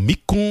ayọ̀ mi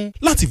kún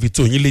láti fi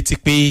tó yín létí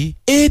pé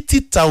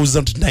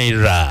 80,000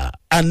 naira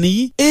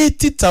àní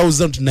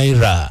 80,000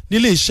 naira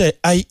nílé iṣẹ́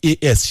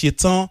IAS ṣe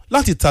tán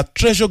láti ta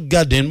Treasure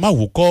Garden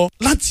Máwùkọ́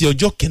láti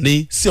ọjọ́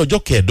kìíní sí ọjọ́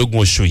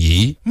kẹẹ̀ẹ́dógún oṣù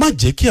yìí má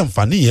jẹ́ kí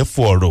àǹfààní yẹn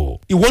fò ọ̀rọ̀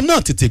ìwọ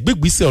náà tètè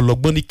gbégbèsè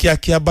ọlọ́gbọ́n ní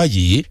kíákíá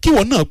báyìí kí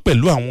ìwọ náà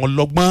pẹ̀lú àwọn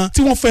ọlọ́gbọ́n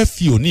tí wọ́n fẹ́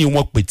fi òní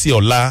wọn pètè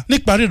ọ̀la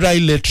nípa ríra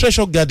ilẹ̀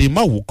Treasure Garden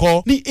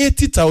Máwùkọ́ ní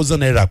 80,000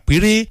 naira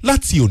péré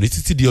láti òní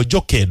títí di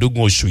ọjọ́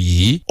kẹẹ̀ẹ́dógún oṣù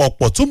yìí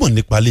ọ̀pọ̀ tó mọ̀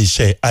nípa ilé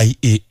iṣẹ́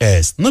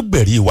IAS náà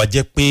gbẹ̀rí ìwà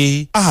jẹ́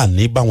pé a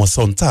ní bá wọn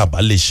sọ ní tá a bá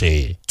lè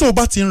ṣe tó o bá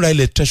bá ti ń ra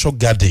ilẹ̀ treasure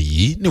garden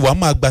yìí ni wàá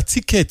máa gba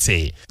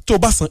tíkẹ́ẹ̀tì tó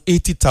bá san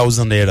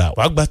 80,000 naira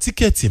wàá gba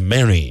tíkẹ́ẹ̀tì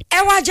mẹ́rin. ẹ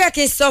wá jẹ́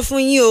kí n sọ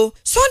fún yín o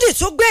Sunday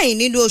tó gbẹ̀yìn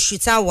nínú oṣù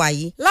tá a wà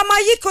yìí la máa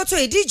yí koto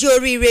ìdíje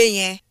oríire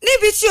yẹn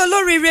níbi tí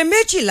olóríire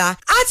 12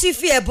 á ti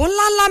fi ẹ̀bùn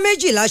ńláńlá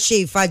 12 ṣe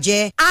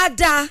ìfàjẹ́ á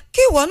dáa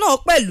kí ìwọ náà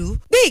pẹ̀lú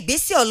gbé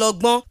ìgbésẹ̀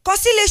ọlọ́gbọ́n kọ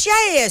sí iléeṣẹ́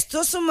IAS tó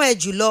súnmọ́ ẹ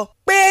jùlọ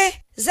pé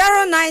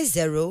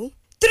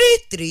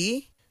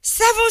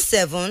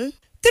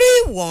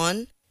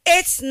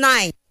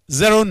 09033773189.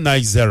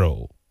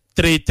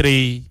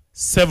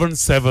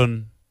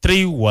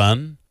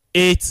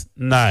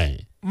 09033773189.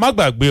 má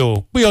gbàgbé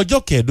o pé ọjọ́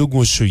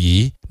kẹẹ̀ẹ́dógún oṣù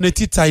yìí ní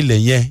títa ilẹ̀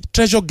yẹn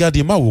treasure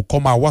garden máa wò kọ́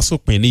máa wá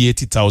sópin ní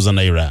 80,000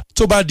 naira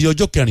tó bá di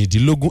ọjọ́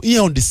kẹrìndínlógún ìyẹn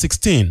on the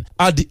 16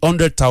 á di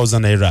 100,000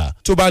 naira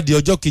tó bá di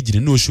ọjọ́ kejì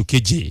nínú oṣù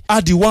keje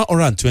á di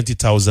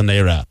 120,000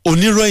 naira.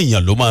 onírọ̀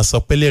èèyàn ló máa sọ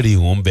pẹ́lẹ́rì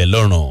ìhùn bẹ̀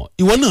lọ́rùn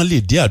ìwọ náà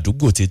lè dé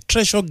àdúgbò tí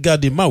treasure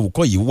garden máa wò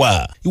kọ́ yìí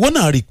wà ìwọ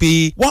náà rí i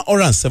pé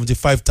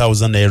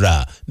 175,000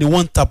 naira ni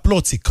wọ́n ń ta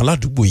plọ̀tì kan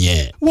ládùúgbò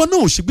yẹn ìwọ náà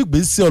ò ṣe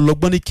gbígbé sí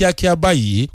ọlọ́gbọ́n ní kíákíá báyìí